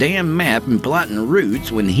reading a damn map and plotting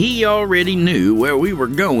routes when he already knew where we were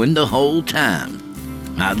going the whole time.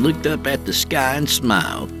 I looked up at the sky and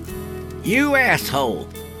smiled. "You asshole,"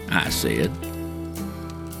 I said.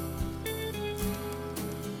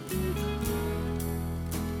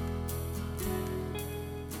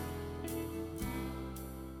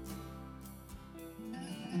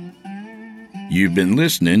 You've been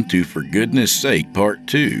listening to For Goodness Sake Part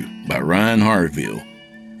 2 by Ryan Harville.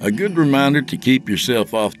 A good reminder to keep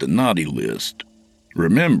yourself off the naughty list.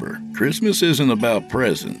 Remember, Christmas isn't about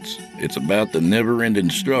presents. It's about the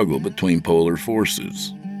never-ending struggle between polar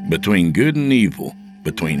forces. Between good and evil.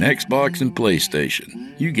 Between Xbox and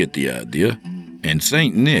PlayStation. You get the idea. And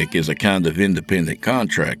St. Nick is a kind of independent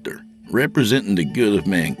contractor, representing the good of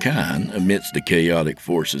mankind amidst the chaotic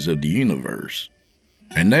forces of the universe.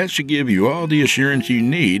 And that should give you all the assurance you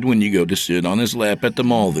need when you go to sit on his lap at the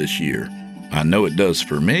mall this year. I know it does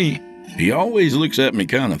for me. He always looks at me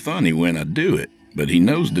kind of funny when I do it, but he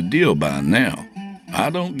knows the deal by now. I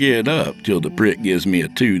don't get up till the prick gives me a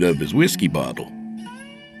toot of his whiskey bottle.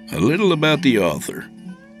 A little about the author.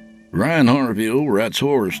 Ryan Harville writes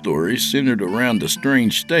horror stories centered around the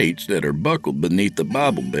strange states that are buckled beneath the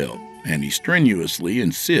Bible Belt, and he strenuously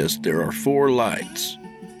insists there are 4 lights.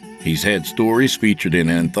 He's had stories featured in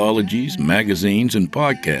anthologies, magazines, and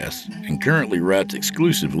podcasts, and currently writes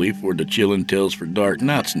exclusively for the Chillin' Tales for Dark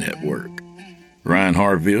Nights network. Ryan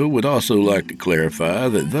Harville would also like to clarify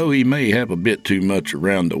that though he may have a bit too much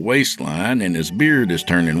around the waistline and his beard is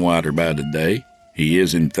turning whiter by the day, he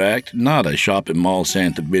is in fact not a shopping mall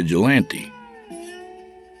Santa vigilante.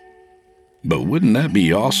 But wouldn't that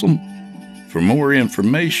be awesome? For more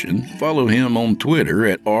information, follow him on Twitter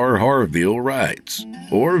at rharvillewrites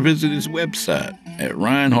or visit his website at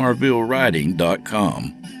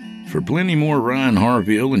ryanharvillewriting.com. For plenty more Ryan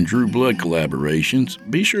Harville and Drew Blood collaborations,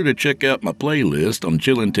 be sure to check out my playlist on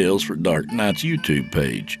Chillin' Tales for Dark Nights YouTube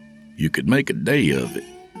page. You could make a day of it.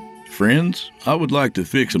 Friends, I would like to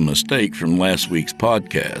fix a mistake from last week's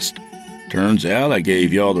podcast. Turns out I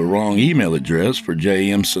gave y'all the wrong email address for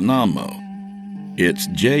JM Sonamo. It's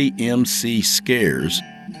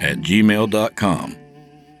jmcscares@gmail.com.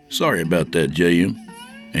 Sorry about that, JM.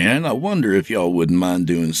 And I wonder if y'all wouldn't mind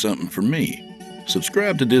doing something for me.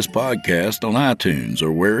 Subscribe to this podcast on iTunes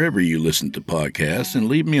or wherever you listen to podcasts and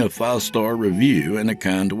leave me a 5-star review and a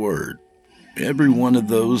kind word. Every one of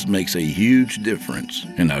those makes a huge difference,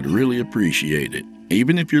 and I'd really appreciate it,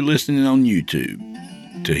 even if you're listening on YouTube.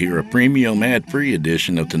 To hear a premium ad-free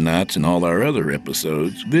edition of tonight's and all our other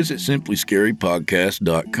episodes, visit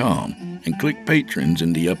simplyscarypodcast.com and click Patrons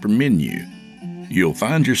in the upper menu. You'll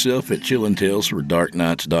find yourself at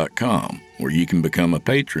chillinttalesfordarknights.com, where you can become a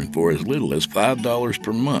patron for as little as $5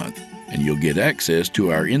 per month, and you'll get access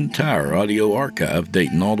to our entire audio archive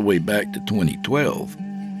dating all the way back to 2012,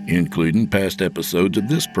 including past episodes of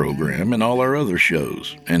this program and all our other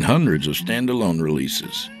shows, and hundreds of standalone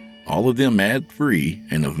releases. All of them ad-free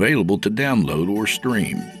and available to download or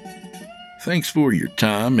stream. Thanks for your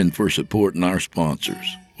time and for supporting our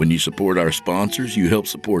sponsors. When you support our sponsors, you help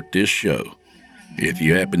support this show. If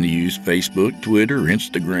you happen to use Facebook, Twitter,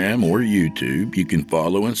 Instagram, or YouTube, you can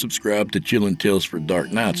follow and subscribe to Chillin' Tales for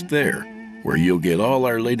Dark Nights there, where you'll get all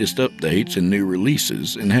our latest updates and new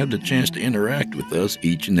releases and have the chance to interact with us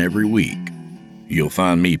each and every week. You'll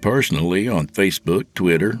find me personally on Facebook,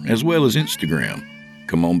 Twitter, as well as Instagram.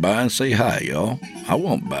 Come on by and say hi, y'all. I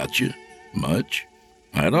won't bite you much.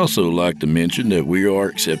 I'd also like to mention that we are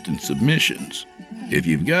accepting submissions. If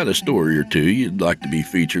you've got a story or two you'd like to be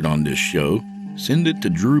featured on this show, send it to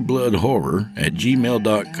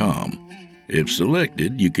drewbloodhorror@gmail.com. If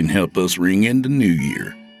selected, you can help us ring in the new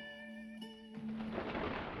year.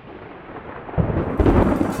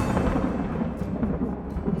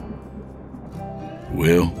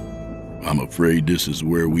 Well, I'm afraid this is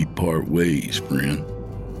where we part ways, friend.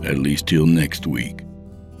 At least till next week.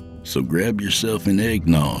 So grab yourself an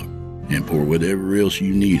eggnog and pour whatever else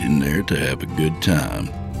you need in there to have a good time.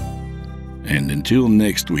 And until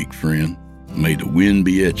next week, friend, may the wind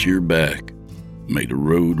be at your back. May the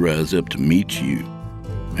road rise up to meet you.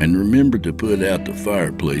 And remember to put out the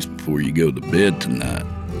fireplace before you go to bed tonight.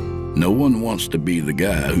 No one wants to be the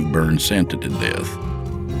guy who burned Santa to death.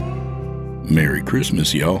 Merry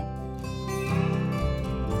Christmas, y'all.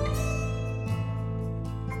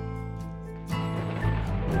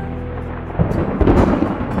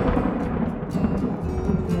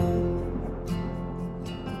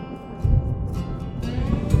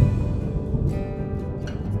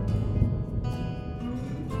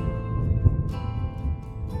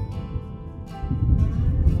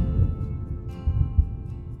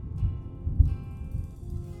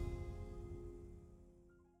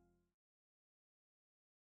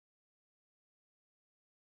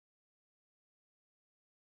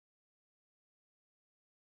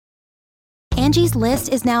 Angie's List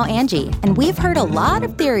is now Angie, and we've heard a lot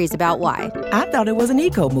of theories about why. I thought it was an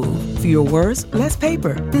eco move. Fewer words, less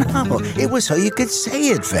paper. No, it was so you could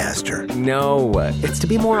say it faster. No, it's to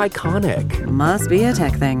be more iconic. Must be a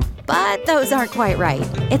tech thing. But those aren't quite right.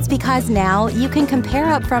 It's because now you can compare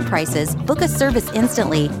upfront prices, book a service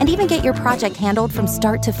instantly, and even get your project handled from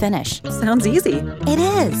start to finish. Sounds easy. It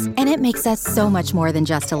is, and it makes us so much more than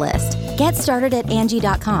just a list. Get started at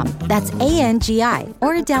Angie.com. That's ANGI,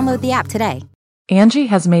 or download the app today. Angie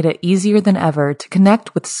has made it easier than ever to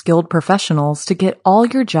connect with skilled professionals to get all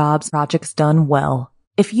your jobs projects done well.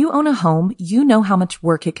 If you own a home, you know how much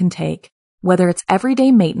work it can take, whether it's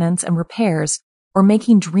everyday maintenance and repairs or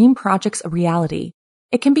making dream projects a reality.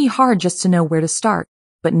 It can be hard just to know where to start,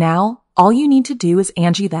 but now all you need to do is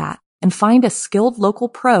Angie that and find a skilled local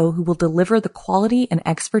pro who will deliver the quality and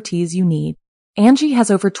expertise you need. Angie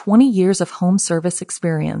has over 20 years of home service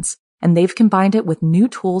experience, and they've combined it with new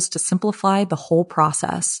tools to simplify the whole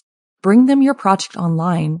process. Bring them your project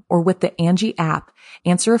online or with the Angie app,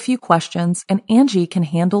 answer a few questions, and Angie can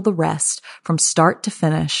handle the rest from start to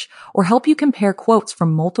finish, or help you compare quotes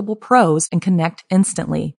from multiple pros and connect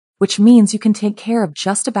instantly, which means you can take care of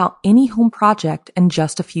just about any home project in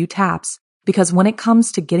just a few taps. Because when it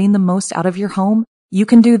comes to getting the most out of your home, you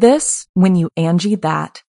can do this when you Angie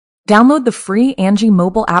that. Download the free Angie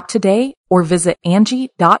mobile app today or visit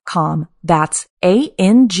Angie.com. That's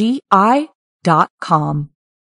ANGI.com.